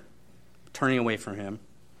behavior, turning away from him,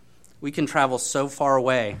 we can travel so far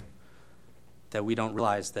away that we don't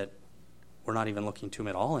realize that we're not even looking to him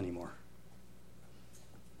at all anymore.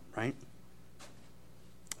 Right?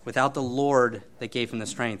 Without the Lord that gave him the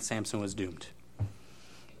strength, Samson was doomed.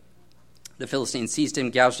 The Philistines seized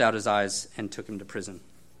him, gouged out his eyes, and took him to prison.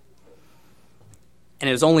 And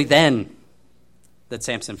it was only then that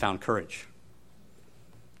Samson found courage.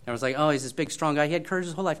 And I was like, oh, he's this big, strong guy. He had courage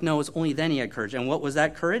his whole life. No, it was only then he had courage. And what was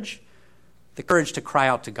that courage? The courage to cry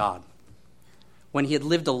out to God. When he had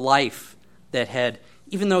lived a life that had,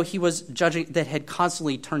 even though he was judging, that had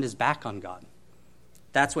constantly turned his back on God.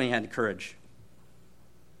 That's when he had courage.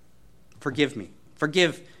 Forgive me.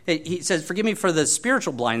 He says, forgive me for the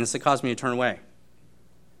spiritual blindness that caused me to turn away.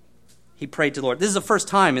 He prayed to the Lord. This is the first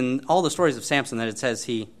time in all the stories of Samson that it says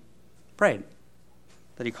he prayed,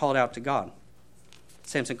 that he called out to God.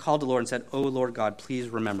 Samson called to the Lord and said, "O Lord God, please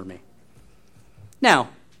remember me." Now,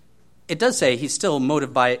 it does say he's still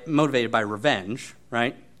motivated by revenge,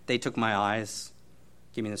 right? They took my eyes,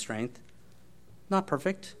 give me the strength. Not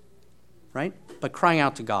perfect, right? But crying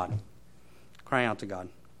out to God. Crying out to God.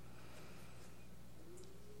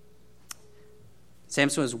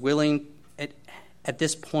 Samson was willing, at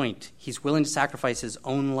this point, he's willing to sacrifice his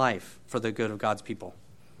own life for the good of God's people,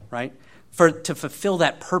 right? To fulfill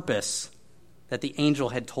that purpose that the angel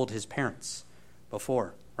had told his parents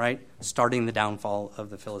before, right? Starting the downfall of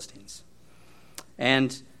the Philistines.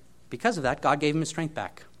 And because of that, God gave him his strength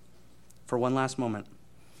back for one last moment.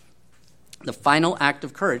 The final act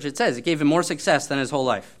of courage, it says, it gave him more success than his whole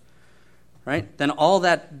life, right? Then all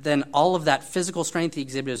of that physical strength he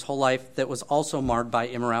exhibited his whole life that was also marred by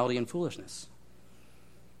immorality and foolishness.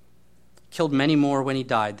 Killed many more when he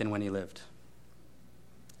died than when he lived.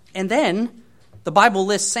 And then the Bible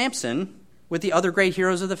lists Samson with the other great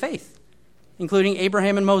heroes of the faith, including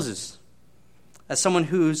Abraham and Moses, as someone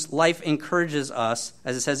whose life encourages us,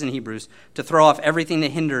 as it says in Hebrews, to throw off everything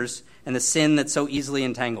that hinders and the sin that so easily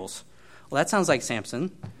entangles. Well, that sounds like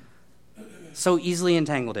Samson. So easily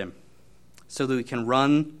entangled him, so that we can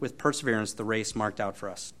run with perseverance the race marked out for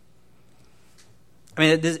us.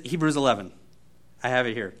 Hebrews 11. I have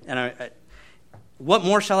it here. And what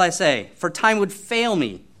more shall I say? For time would fail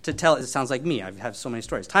me to tell. It sounds like me. I have so many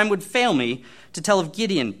stories. Time would fail me to tell of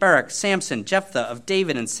Gideon, Barak, Samson, Jephthah, of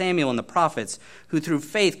David and Samuel and the prophets, who through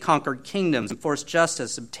faith conquered kingdoms, enforced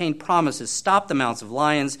justice, obtained promises, stopped the mouths of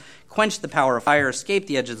lions, quenched the power of fire, escaped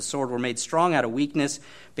the edge of the sword, were made strong out of weakness,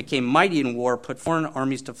 became mighty in war, put foreign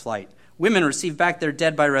armies to flight. Women received back their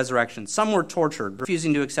dead by resurrection. Some were tortured,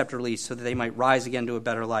 refusing to accept release so that they might rise again to a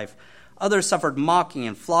better life. Others suffered mocking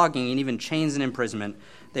and flogging and even chains and imprisonment.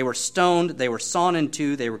 They were stoned, they were sawn in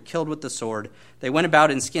two, they were killed with the sword. They went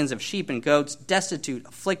about in skins of sheep and goats, destitute,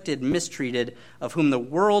 afflicted, mistreated, of whom the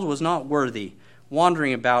world was not worthy,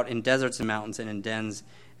 wandering about in deserts and mountains and in dens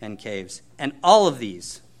and caves. And all of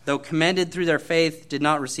these, though commended through their faith, did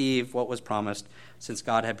not receive what was promised, since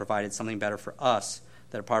God had provided something better for us,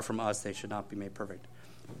 that apart from us they should not be made perfect.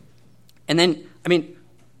 And then,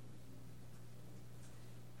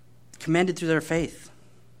 commended through their faith.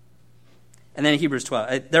 And then in Hebrews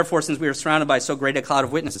 12, therefore, since we are surrounded by so great a cloud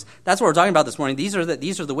of witnesses, that's what we're talking about this morning. These are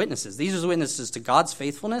the witnesses. These are the witnesses to God's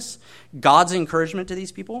faithfulness, God's encouragement to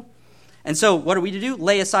these people. And so what are we to do?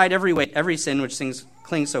 Lay aside every weight, every sin which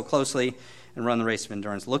clings so closely, and run the race of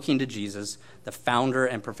endurance, looking to Jesus, the founder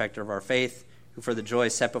and perfecter of our faith, who for the joy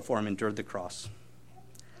set before him endured the cross.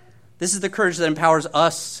 This is the courage that empowers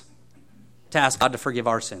us to ask God to forgive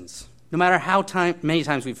our sins. No matter how many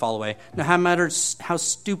times we fall away, no matter how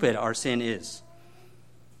stupid our sin is,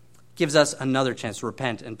 gives us another chance to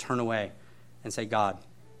repent and turn away and say, God,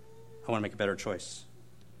 I want to make a better choice.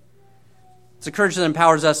 It's a courage that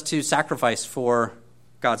empowers us to sacrifice for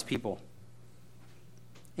God's people.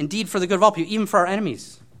 Indeed, for the good of all people, even for our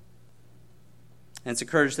enemies. And it's a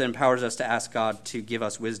courage that empowers us to ask God to give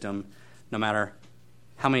us wisdom, no matter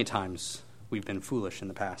how many times we've been foolish in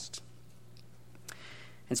the past.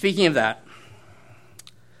 And speaking of that,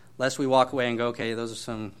 lest we walk away and go, okay, those are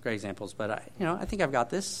some great examples, but I think I've got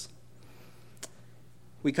this.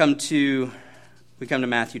 We come to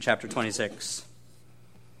Matthew chapter 26.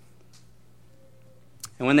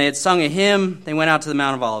 And when they had sung a hymn, they went out to the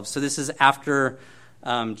Mount of Olives. So this is after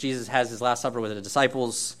Jesus has his Last Supper with the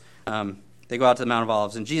disciples. They go out to the Mount of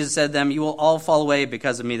Olives. And Jesus said to them, you will all fall away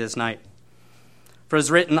because of me this night. For it is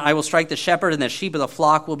written, I will strike the shepherd, and the sheep of the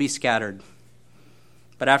flock will be scattered.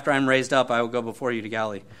 But after I'm raised up, I will go before you to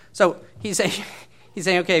Galilee. So he's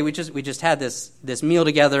saying, okay, we just had this meal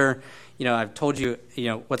together. I've told you,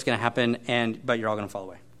 what's going to happen, but you're all going to fall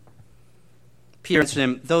away. Peter answered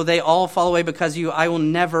him, though they all fall away because of you, I will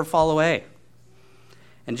never fall away.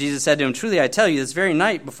 And Jesus said to him, truly I tell you, this very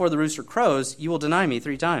night before the rooster crows, you will deny me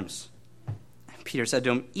 3 times. And Peter said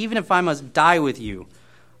to him, even if I must die with you,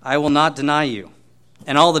 I will not deny you.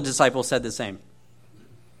 And all the disciples said the same.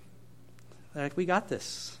 They're like, we got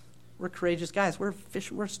this. We're courageous guys. We're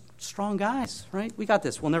strong guys, right? We got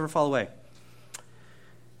this. We'll never fall away.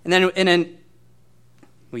 And then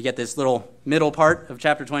we get this little middle part of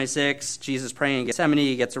chapter 26. Jesus praying in Gethsemane.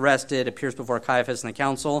 He gets arrested, appears before Caiaphas and the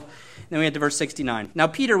council. And then we get to verse 69. Now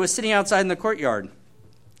Peter was sitting outside in the courtyard,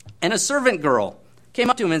 and a servant girl came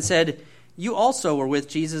up to him and said, you also were with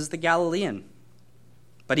Jesus the Galilean.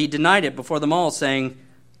 But he denied it before them all, saying,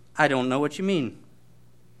 I don't know what you mean.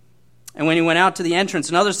 And when he went out to the entrance,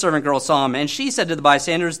 another servant girl saw him, and she said to the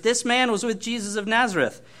bystanders, this man was with Jesus of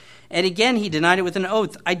Nazareth. And again he denied it with an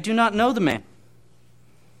oath, I do not know the man.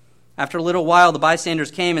 After a little while, the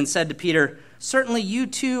bystanders came and said to Peter, certainly you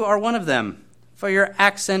too are one of them, for your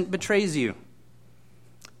accent betrays you.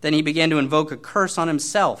 Then he began to invoke a curse on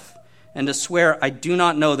himself and to swear, I do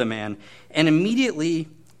not know the man. And immediately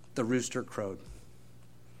the rooster crowed.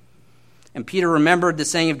 And Peter remembered the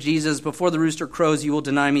saying of Jesus, before the rooster crows, you will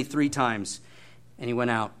deny me 3 times. And he went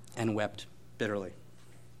out and wept bitterly.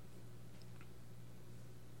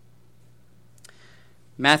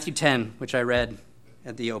 Matthew 10, which I read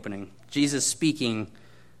at the opening. Jesus speaking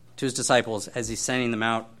to his disciples as he's sending them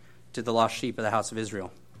out to the lost sheep of the house of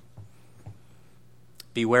Israel.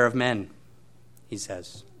 Beware of men, he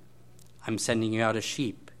says. I'm sending you out as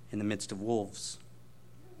sheep in the midst of wolves.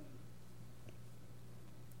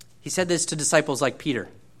 He said this to disciples like Peter.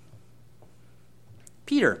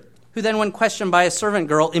 Peter, who then when questioned by a servant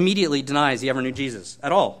girl, immediately denies he ever knew Jesus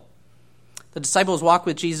at all. The disciples walk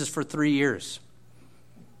with Jesus for 3 years.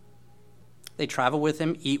 They travel with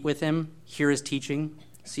him, eat with him, hear his teaching,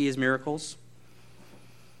 see his miracles,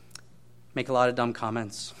 make a lot of dumb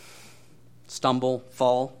comments, stumble,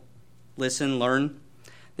 fall, listen, learn.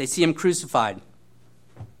 They see him crucified.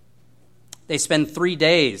 They spend 3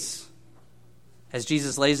 days as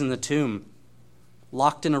Jesus lays in the tomb,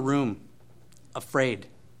 locked in a room, afraid.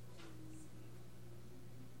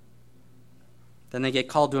 Then they get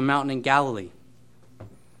called to a mountain in Galilee,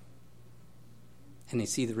 and they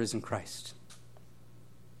see the risen Christ.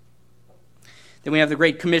 Then we have the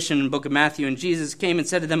Great Commission in the book of Matthew, and Jesus came and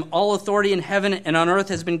said to them, "All authority in heaven and on earth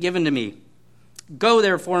has been given to me. Go,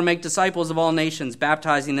 therefore, and make disciples of all nations,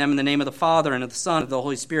 baptizing them in the name of the Father and of the Son and of the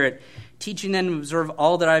Holy Spirit, teaching them to observe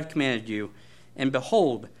all that I have commanded you. And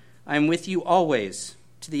behold, I am with you always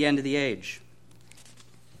to the end of the age."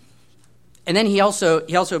 And then he also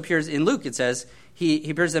appears in Luke, it says, he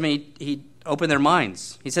appears to them and he opened their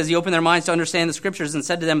minds. He says he opened their minds to understand the Scriptures and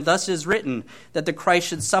said to them, "Thus it is written, that the Christ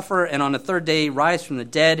should suffer and on the third day rise from the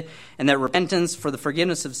dead, and that repentance for the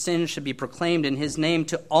forgiveness of sins should be proclaimed in his name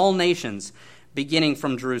to all nations, beginning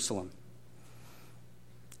from Jerusalem."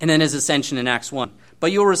 And then his ascension in Acts 1.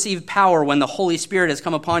 "But you will receive power when the Holy Spirit has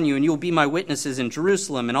come upon you, and you will be my witnesses in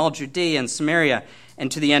Jerusalem and all Judea and Samaria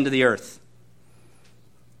and to the end of the earth."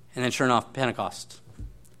 And then sure enough, Pentecost.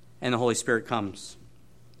 And the Holy Spirit comes.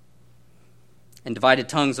 And divided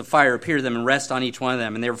tongues of fire appeared to them and rest on each one of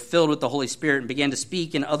them. And they were filled with the Holy Spirit and began to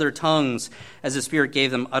speak in other tongues as the Spirit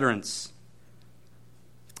gave them utterance.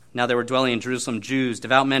 Now there were dwelling in Jerusalem Jews,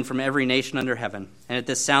 devout men from every nation under heaven. And at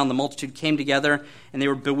this sound the multitude came together, and they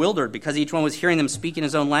were bewildered, because each one was hearing them speak in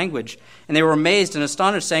his own language. And they were amazed and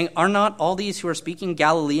astonished, saying, "Are not all these who are speaking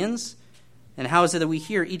Galileans? And how is it that we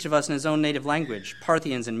hear each of us in his own native language?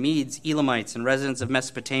 Parthians and Medes, Elamites and residents of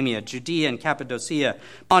Mesopotamia, Judea and Cappadocia,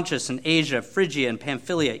 Pontus and Asia, Phrygia and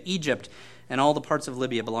Pamphylia, Egypt, and all the parts of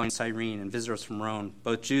Libya belonging to Cyrene, and visitors from Rome,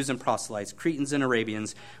 both Jews and proselytes, Cretans and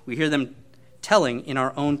Arabians. We hear them telling in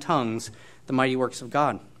our own tongues the mighty works of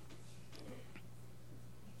God."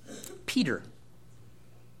 Peter.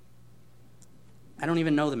 I don't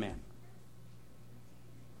even know the man.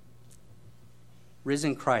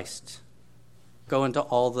 Risen Christ. Go into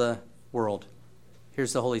all the world.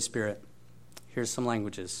 Here's the Holy Spirit. Here's some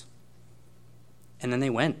languages. And then they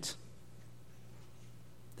went.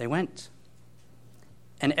 They went.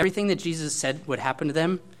 And everything that Jesus said would happen to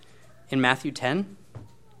them in Matthew 10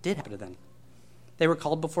 did happen to them. They were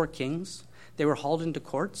called before kings. They were hauled into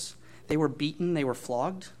courts. They were beaten. They were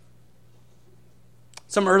flogged.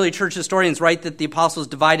 Some early church historians write that the apostles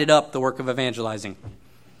divided up the work of evangelizing.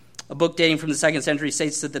 A book dating from the 2nd century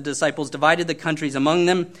states that the disciples divided the countries among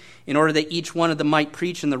them in order that each one of them might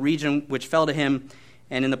preach in the region which fell to him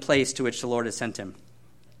and in the place to which the Lord had sent him.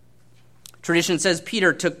 Tradition says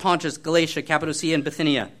Peter took Pontus, Galatia, Cappadocia, and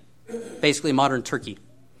Bithynia, basically modern Turkey.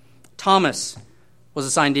 Thomas was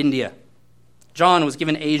assigned India. John was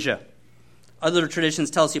given Asia. Other traditions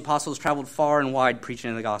tell us the apostles traveled far and wide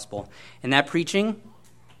preaching the gospel. And that preaching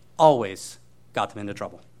always got them into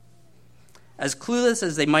trouble. As clueless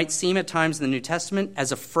as they might seem at times in the New Testament,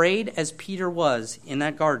 as afraid as Peter was in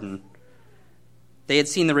that garden, they had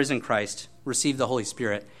seen the risen Christ, received the Holy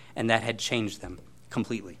Spirit, and that had changed them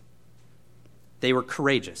completely. They were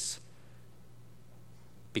courageous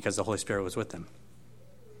because the Holy Spirit was with them.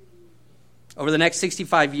 Over the next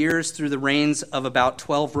 65 years, through the reigns of about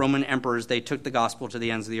 12 Roman emperors, they took the gospel to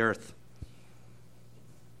the ends of the earth.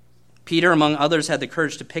 Peter, among others, had the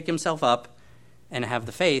courage to pick himself up and have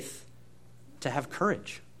the faith to have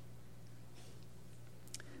courage.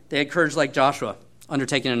 They had courage like Joshua,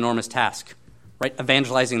 undertaking an enormous task, right?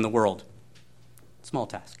 Evangelizing the world. Small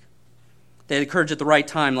task. They had courage at the right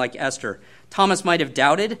time like Esther. Thomas might have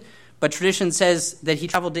doubted, but tradition says that he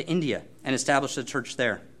traveled to India and established a church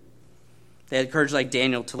there. They had courage like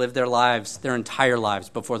Daniel to live their lives, their entire lives,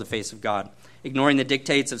 before the face of God, ignoring the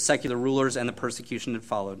dictates of secular rulers and the persecution that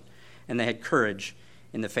followed. And they had courage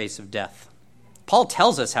in the face of death. Paul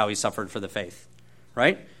tells us how he suffered for the faith,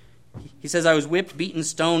 right? He says, "I was whipped, beaten,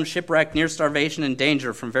 stoned, shipwrecked, near starvation and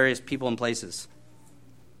danger from various people and places."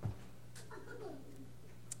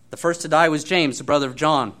 The first to die was James, the brother of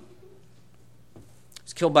John. He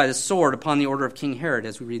was killed by the sword upon the order of King Herod,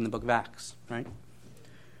 as we read in the book of Acts, right?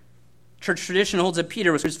 Church tradition holds that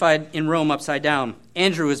Peter was crucified in Rome upside down.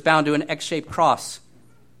 Andrew was bound to an X-shaped cross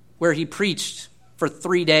where he preached for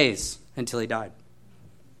 3 days until he died.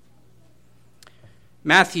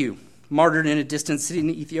 Matthew, martyred in a distant city in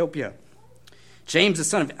Ethiopia. James, the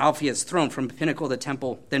son of Alphaeus, thrown from the pinnacle of the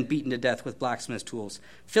temple, then beaten to death with blacksmith's tools.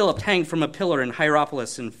 Philip, hanged from a pillar in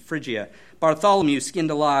Hierapolis in Phrygia. Bartholomew, skinned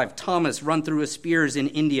alive. Thomas, run through with spears in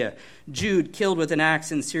India. Jude, killed with an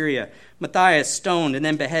axe in Syria. Matthias, stoned and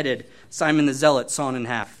then beheaded. Simon the Zealot, sawn in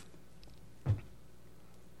half.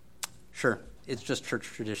 Sure, it's just church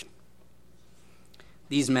tradition.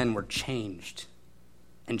 These men were changed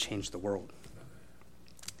and changed the world.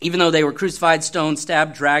 Even though they were crucified, stoned,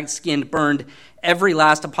 stabbed, dragged, skinned, burned, every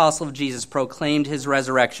last apostle of Jesus proclaimed his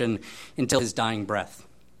resurrection until his dying breath,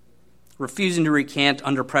 refusing to recant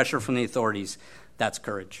under pressure from the authorities. That's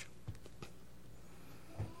courage.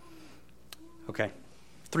 Okay,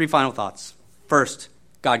 3 final thoughts. First,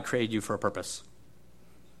 God created you for a purpose.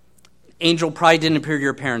 Angel probably didn't appear to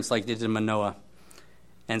your parents like they did Manoah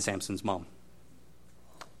and Samson's mom.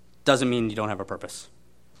 Doesn't mean you don't have a purpose.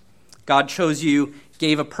 God chose you,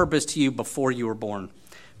 gave a purpose to you before you were born.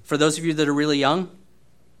 For those of you that are really young,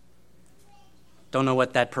 don't know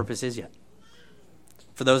what that purpose is yet.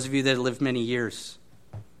 For those of you that have lived many years,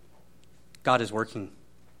 God is working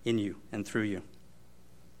in you and through you.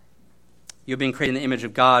 You've been created in the image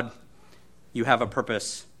of God. You have a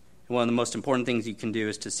purpose. And one of the most important things you can do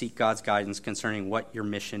is to seek God's guidance concerning what your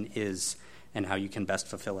mission is and how you can best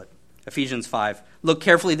fulfill it. Ephesians 5. Look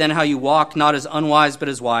carefully then how you walk, not as unwise but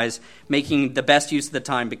as wise, making the best use of the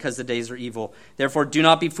time because the days are evil. Therefore do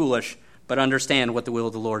not be foolish, but understand what the will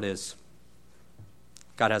of the Lord is.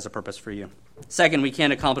 God has a purpose for you. Second, we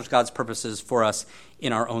can't accomplish God's purposes for us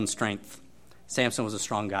in our own strength. Samson was a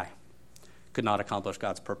strong guy, could not accomplish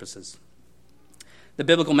God's purposes. The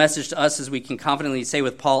biblical message to us is we can confidently say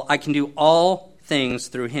with Paul, I can do all things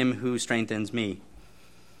through him who strengthens me.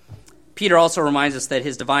 Peter also reminds us that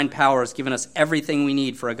his divine power has given us everything we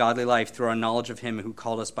need for a godly life through our knowledge of him who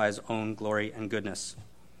called us by his own glory and goodness.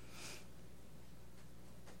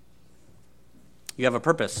 You have a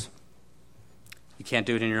purpose. You can't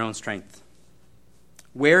do it in your own strength.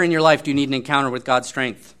 Where in your life do you need an encounter with God's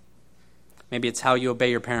strength? Maybe it's how you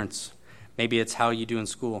obey your parents. Maybe it's how you do in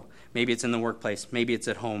school. Maybe it's in the workplace. Maybe it's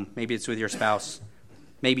at home. Maybe it's with your spouse.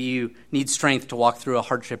 Maybe you need strength to walk through a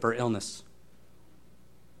hardship or illness.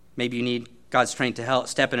 Maybe you need God's strength to help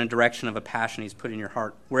step in a direction of a passion he's put in your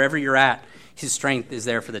heart. Wherever you're at, his strength is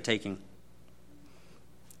there for the taking.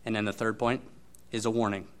 And then the third point is a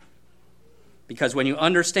warning. Because when you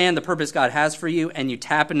understand the purpose God has for you and you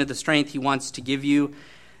tap into the strength he wants to give you,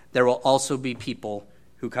 there will also be people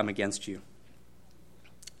who come against you.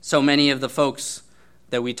 So many of the folks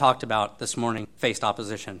that we talked about this morning faced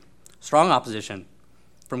opposition. Strong opposition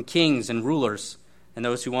from kings and rulers and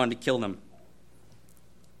those who wanted to kill them.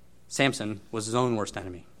 Samson was his own worst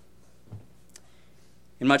enemy.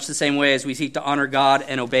 In much the same way as we seek to honor God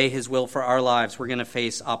and obey his will for our lives, we're going to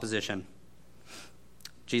face opposition.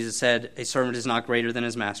 Jesus said, a servant is not greater than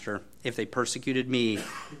his master. If they persecuted me,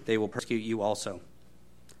 they will persecute you also.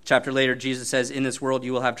 A chapter later, Jesus says, in this world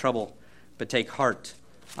you will have trouble, but take heart,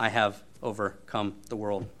 I have overcome the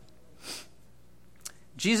world.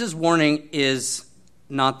 Jesus' warning is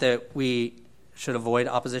not that we should avoid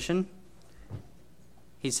opposition.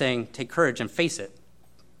 He's saying, take courage and face it,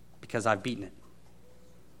 because I've beaten it.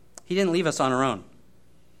 He didn't leave us on our own.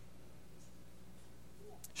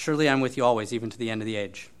 Surely I'm with you always, even to the end of the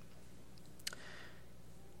age.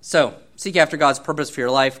 So, seek after God's purpose for your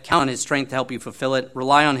life. Count on his strength to help you fulfill it.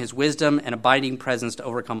 Rely on his wisdom and abiding presence to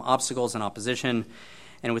overcome obstacles and opposition.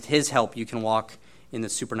 And with his help, you can walk in the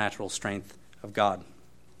supernatural strength of God.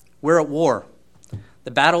 We're at war.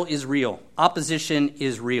 The battle is real. Opposition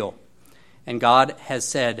is real. And God has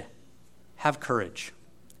said, have courage.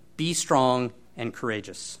 Be strong and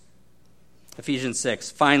courageous. Ephesians 6,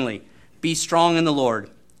 finally, be strong in the Lord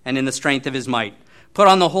and in the strength of his might. Put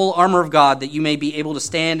on the whole armor of God that you may be able to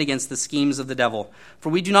stand against the schemes of the devil. For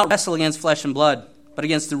we do not wrestle against flesh and blood, but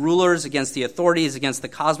against the rulers, against the authorities, against the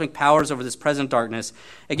cosmic powers over this present darkness,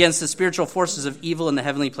 against the spiritual forces of evil in the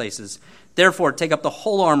heavenly places. Therefore, take up the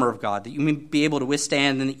whole armor of God that you may be able to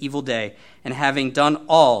withstand in the evil day, and having done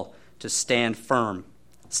all, to stand firm.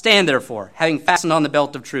 Stand therefore, having fastened on the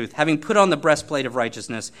belt of truth, having put on the breastplate of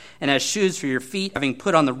righteousness, and as shoes for your feet, having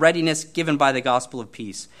put on the readiness given by the gospel of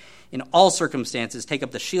peace. In all circumstances, take up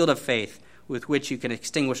the shield of faith, with which you can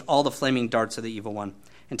extinguish all the flaming darts of the evil one,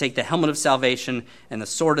 and take the helmet of salvation and the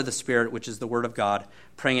sword of the Spirit, which is the word of God,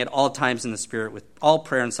 praying at all times in the Spirit with all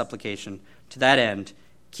prayer and supplication. To that end,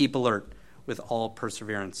 keep alert with all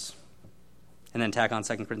perseverance. And then tack on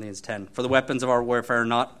 2 Corinthians 10. For the weapons of our warfare are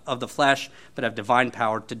not of the flesh, but have divine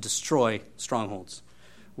power to destroy strongholds.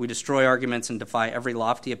 We destroy arguments and defy every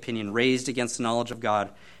lofty opinion raised against the knowledge of God,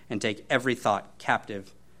 and take every thought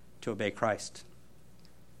captive to obey Christ.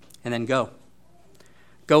 And then go.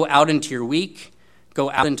 Go out into your week. Go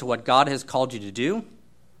out into what God has called you to do.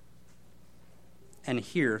 And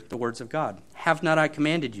hear the words of God. Have not I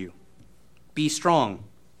commanded you? Be strong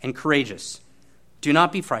and courageous. Do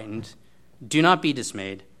not be frightened. Do not be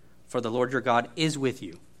dismayed, for the Lord your God is with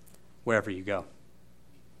you wherever you go.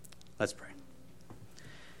 Let's pray.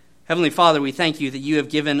 Heavenly Father, we thank you that you have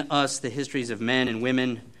given us the histories of men and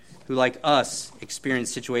women who, like us,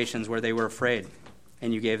 experienced situations where they were afraid,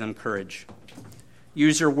 and you gave them courage.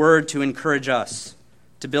 Use your word to encourage us,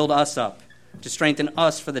 to build us up, to strengthen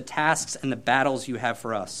us for the tasks and the battles you have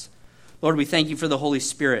for us. Lord, we thank you for the Holy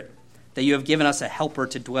Spirit, that you have given us a helper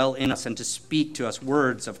to dwell in us and to speak to us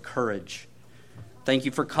words of courage. Thank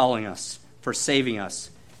you for calling us, for saving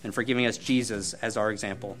us, and for giving us Jesus as our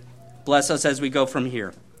example. Bless us as we go from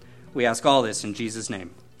here. We ask all this in Jesus'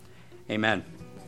 name. Amen.